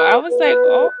controversial. I was like,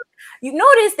 oh. You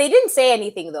notice they didn't say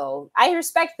anything though. I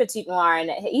respect Petite Noir, and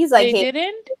he's like, they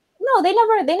didn't. No, they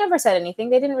never said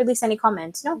anything. They didn't release any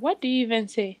comments. No. What do you even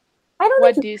say? I don't.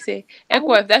 What do you say,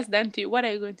 Ekwa? If that's done to you, what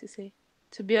are you going to say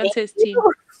to Beyonce's team?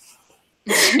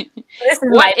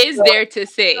 What is there to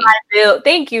say?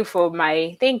 Thank you for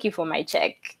my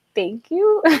check. Thank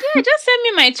you. Yeah, just send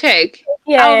me my check.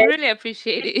 Yeah, I would really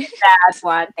appreciate it. That's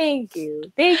one. Thank you.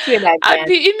 I'd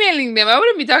be emailing them. I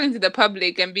wouldn't be talking to the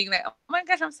public and being like, "Oh my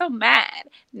gosh, I'm so mad."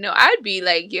 No, I'd be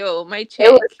like, "Yo, my check."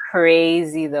 It was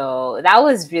crazy though. That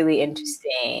was really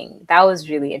interesting.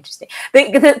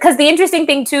 Because the interesting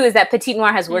thing too is that Petite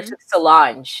Noir has worked with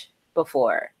Solange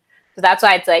before, so that's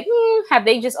why it's like, have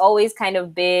they just always kind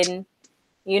of been,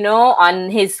 on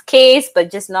his case,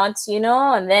 but just not,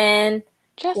 and then.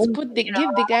 Just give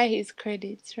the guy his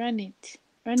credits. Run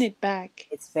it back.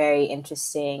 It's very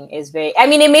interesting. I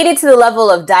mean, it made it to the level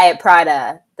of Diet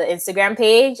Prada, the Instagram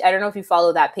page. I don't know if you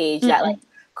follow that page that like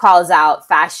calls out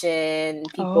fashion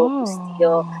people who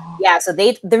steal. Yeah, so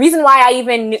the reason why I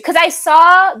even knew, because I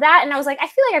saw that and I was like, I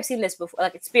feel like I've seen this before.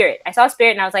 Like it's Spirit. I saw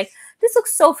Spirit and I was like, this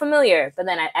looks so familiar. But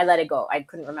then I let it go. I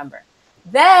couldn't remember.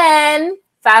 Then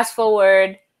fast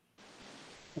forward,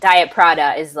 Diet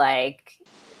Prada is like,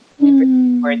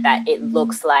 that it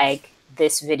looks like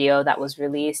this video that was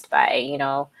released by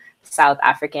South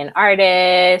African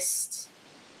artist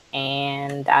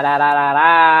and that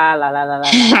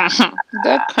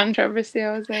controversy.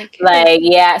 I was like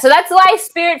yeah, so that's why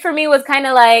Spirit for me was kind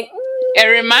of like a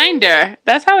reminder.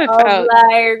 That's how it felt.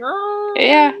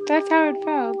 Yeah, that's how it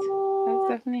felt.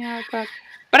 That's definitely how it felt.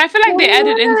 But I feel like they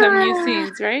added in some new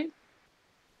scenes, right?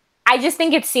 I just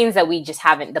think it's scenes that we just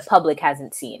haven't, the public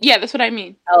hasn't seen. Yeah, that's what I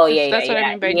mean. Oh yeah, that's what I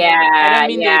mean by yeah, I don't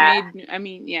mean they made. I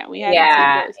mean, yeah, we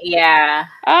hadn't seen those. Yeah.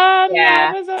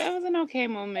 Yeah, it was an okay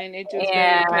moment. It was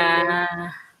very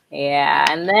repetitive. Yeah,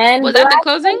 and then was that the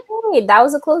closing? Parade. That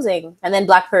was the closing, and then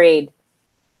Black Parade.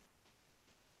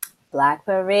 Black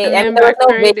Parade. And there was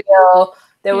no video.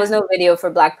 There was no video for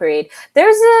Black Parade.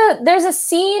 There's a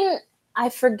scene. I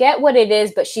forget what it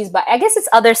is, but she's by. I guess it's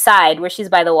Other Side, where she's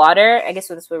by the water. I guess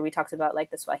that's where we talked about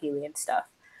like the Swahili and stuff.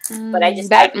 But I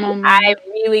just I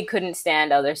really couldn't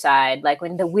stand Other Side. Like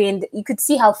when the wind, you could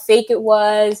see how fake it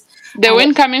was. The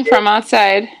wind coming from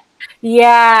outside.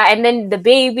 Yeah, and then the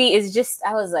baby is just.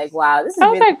 I was like, wow, this is. I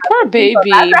was like, poor baby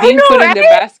being put in the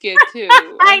basket too.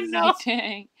 I know.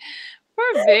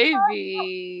 Poor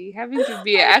baby having to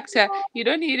be an actor. You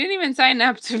didn't even sign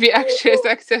up to be actor.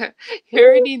 You're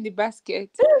already in the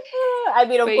basket. I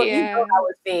mean, of course, you know that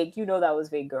was fake. You know that was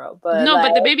fake, girl. But no,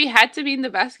 but the baby had to be in the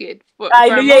basket for a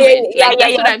moment. That's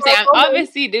what I'm saying.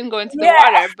 Obviously, it didn't go into the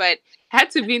water, but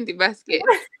had to be in the basket.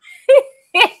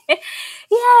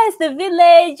 Yes, the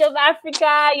village of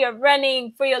Africa. You're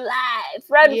running for your life.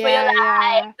 Run for your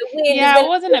life. The wind I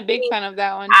wasn't a big fan of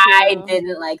that one. Too. I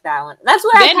didn't like that one. That's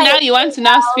what. Then now you want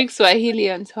to speak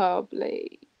Swahili on top,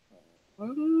 like. I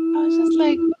was just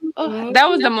like, oh, that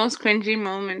was the most cringy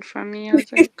moment for me. I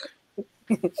was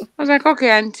like, okay,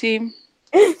 auntie.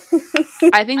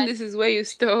 I think this is where you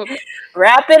stop.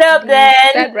 Wrap it up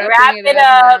then. Wrap it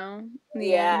up.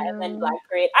 Yeah, and then Black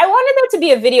Parade. I wanted there to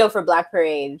be a video for Black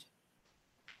Parade.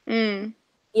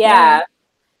 Yeah.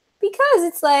 Because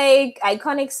it's like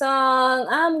iconic song.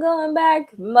 I'm going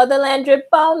back. Motherland drip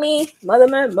on me.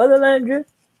 Motherland drip.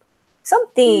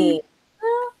 Something.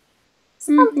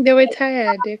 They were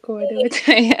tired. They were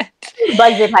tired.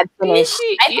 Budget had finished.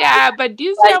 But do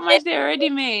you see how much they already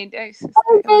made?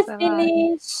 Budget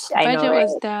finished. Budget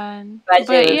was done. But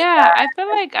I feel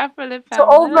like Afro-Lip So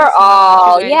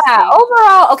overall,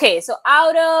 okay, so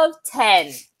out of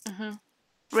 10.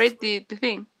 Rate the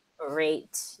thing.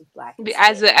 Rate Black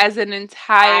as an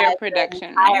entire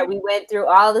production. We went through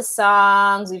all the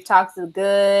songs. We've talked the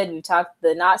good. We've talked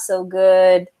the not so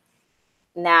good.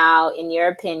 Now, in your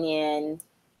opinion,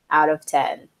 out of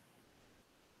 10,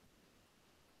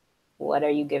 what are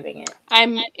you giving it?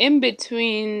 I'm in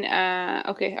between.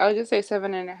 Okay, I'll just say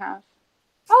 7.5.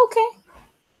 Okay.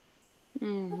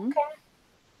 Okay.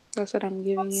 That's what I'm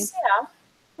giving you. Yeah.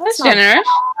 That's generous.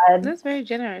 That's very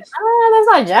generous. That's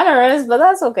not generous, but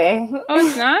that's okay. Oh,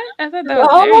 it's not? I thought that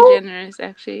was very generous,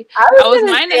 actually. I was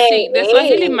minusing. The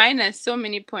Swahili minus so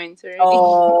many points already.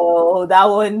 Oh, that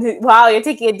one. Wow, you're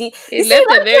taking a deep. It left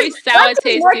a very sour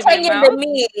taste in my mouth. Than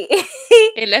me.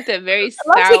 It left a very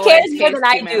sour taste more than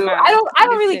I do. I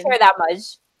don't really care that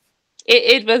much.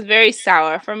 It was very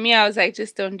sour. For me, I was like,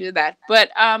 just don't do that.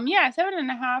 But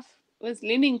 7.5 was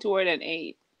leaning toward an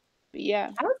 8.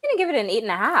 Yeah. I was going to give it an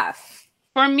 8.5.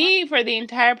 For me, for the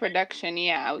entire production,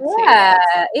 I would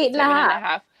say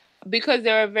 8.5. Because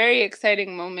there were very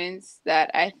exciting moments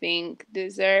that I think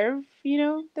deserve, the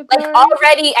glory. Like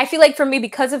already, I feel like for me,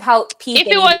 because of how if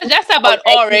it was just about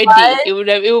already, it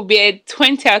would be a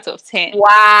 20 out of 10.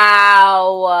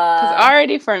 Wow. Because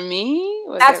already for me,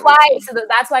 that's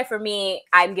why for me,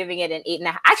 I'm giving it an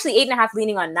 8.5. Actually, 8.5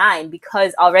 leaning on 9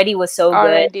 because already was so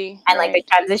good, and like the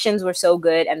transitions were so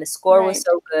good, and the score was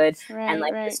so good, and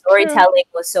like the storytelling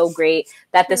was so great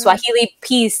that the Swahili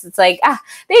piece, it's like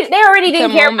they already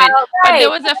didn't care about. But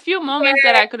there was a few moments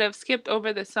that I could have skipped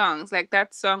over the songs, like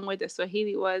that song where the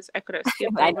Swahili was. I could have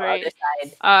skipped over it.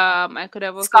 I could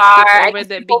have also skipped over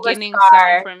the beginning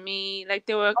song for me. Like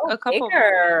there were a couple of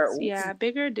moments. Yeah,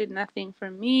 Bigger did nothing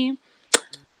for me.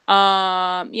 There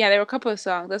were a couple of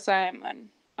songs. That's why I'm on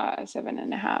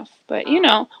 7.5. But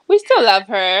we still love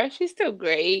her. She's still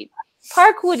great.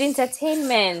 Parkwood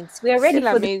Entertainment. We are ready for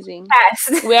amazing.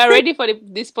 We are ready for the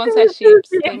sponsorships.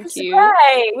 Thank you.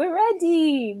 Right. We're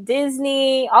ready.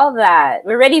 Disney, all that.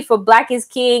 We're ready for Black is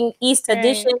King, East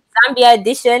Edition, Zambia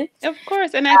Edition. Of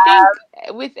course. And I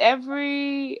think with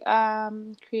every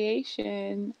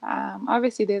creation,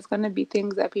 obviously there's going to be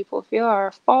things that people feel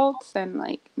are faults and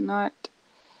like not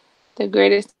the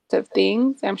greatest of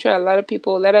things. I'm sure a lot of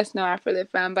people let us know after the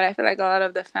fam, but I feel like a lot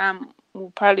of the fam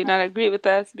will probably not agree with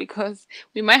us because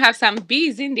we might have some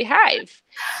bees in the hive.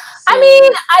 So, I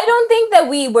mean, I don't think that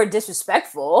we were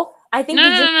disrespectful. I think no.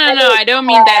 I don't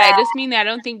mean that. I just mean that I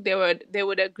don't think they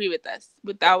would agree with us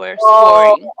with our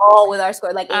scoring. With our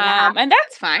score, like 8.5. And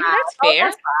that's fine. That's fair.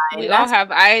 That's fine. We all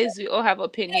have eyes. We all have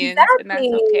opinions, and that's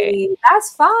okay.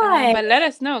 That's fine. But let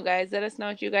us know, guys. Let us know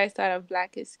what you guys thought of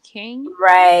Black is King.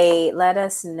 Right. Let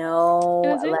us know. It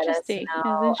was interesting.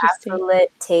 AfroLit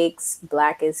takes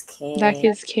Black is King. Black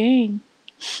is King.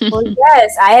 Well,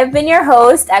 yes, I have been your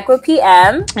host, Equa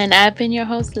PM. And I've been your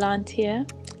host, Lantia.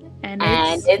 And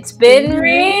it's been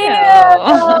real.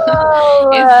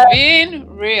 It's been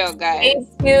real, guys. Stay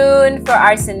tuned for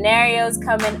our scenarios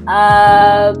coming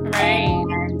up. Right.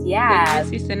 And yeah.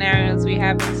 The scenarios we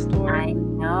have in store. I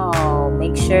know.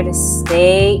 Make sure to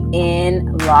stay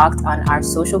locked on our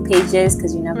social pages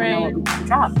because you never know what we can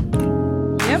drop.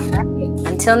 Yep.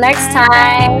 Until next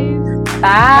time.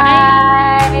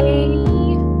 Bye.